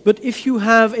 but if you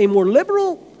have a more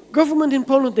liberal government in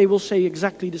Poland, they will say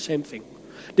exactly the same thing.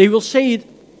 They will say it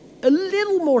a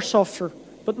little more softer,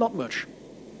 but not much.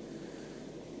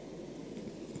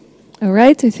 All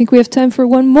right, I think we have time for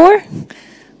one more,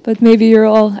 but maybe you're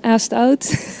all asked out.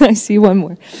 I see one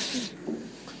more.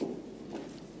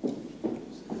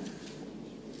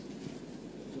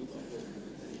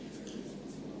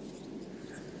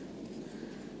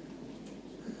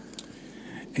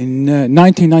 In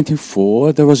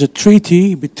 1994, there was a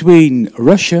treaty between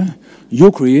Russia,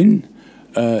 Ukraine,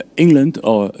 England,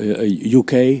 or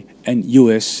UK, and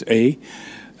USA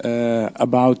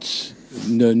about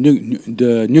the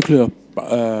nuclear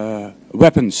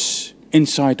weapons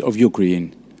inside of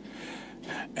Ukraine.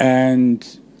 And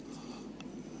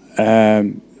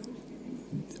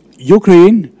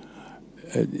Ukraine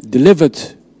delivered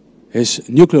his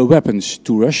nuclear weapons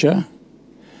to Russia,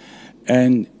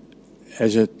 and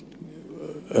in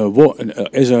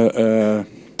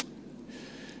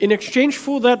exchange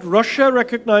for that, Russia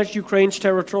recognized Ukraine's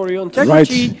territorial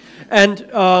integrity, right. And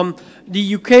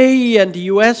the UK and the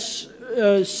US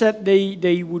said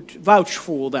they would vouch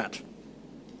for that.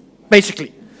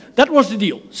 Basically, that was the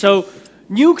deal. So,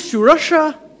 nukes to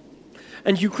Russia,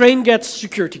 and Ukraine gets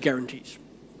security guarantees.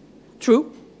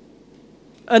 True.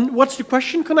 And what's the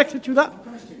question connected to that?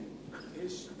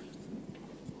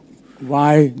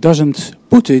 Why doesn't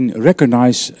Putin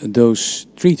recognize those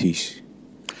treaties?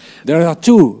 There are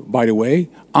two, by the way,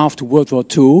 after World War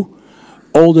II,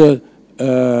 all the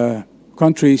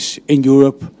countries in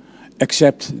Europe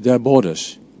accept their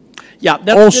borders. Yeah,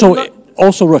 that's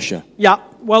also Russia. Yeah,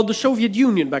 well, the Soviet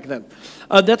Union back then.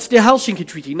 That's the Helsinki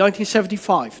Treaty,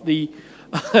 1975, the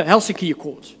Helsinki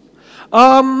Accords.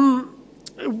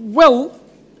 Well,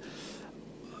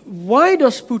 why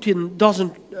Putin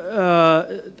doesn't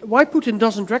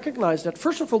recognize that?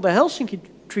 First of all, the Helsinki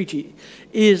Treaty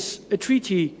is a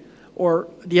treaty, or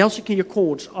the Helsinki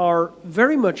Accords are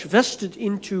very much vested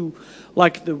into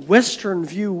like the Western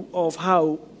view of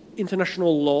how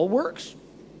international law works.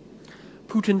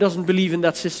 Putin doesn't believe in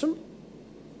that system.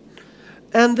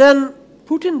 And then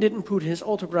Putin didn't put his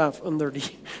autograph under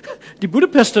the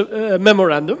Budapest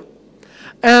memorandum.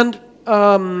 And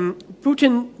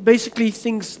Putin basically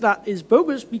thinks that is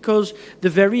bogus because the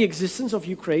very existence of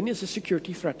Ukraine is a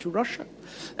security threat to Russia.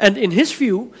 And in his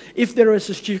view, if there is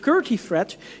a security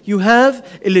threat, you have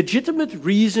a legitimate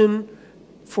reason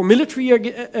for military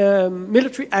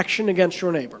action against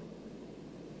your neighbor.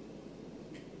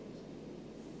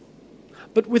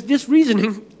 But with this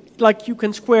reasoning, like, you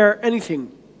can square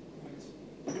anything.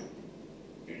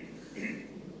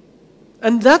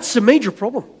 And that's a major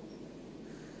problem.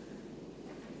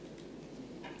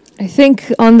 I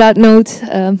think on that note,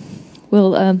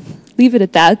 we'll leave it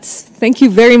at that. Thank you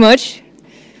very much,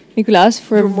 Nicolaas,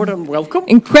 for You're more than welcome.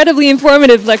 Incredibly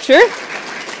informative lecture.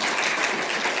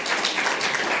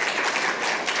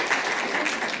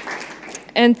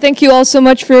 And thank you all so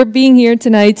much for being here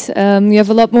tonight. We have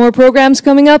a lot more programs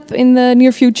coming up in the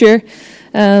near future.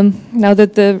 Now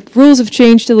that the rules have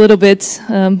changed a little bit,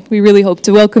 we really hope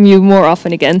to welcome you more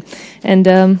often again. And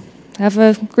have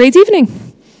a great evening.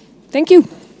 Thank you.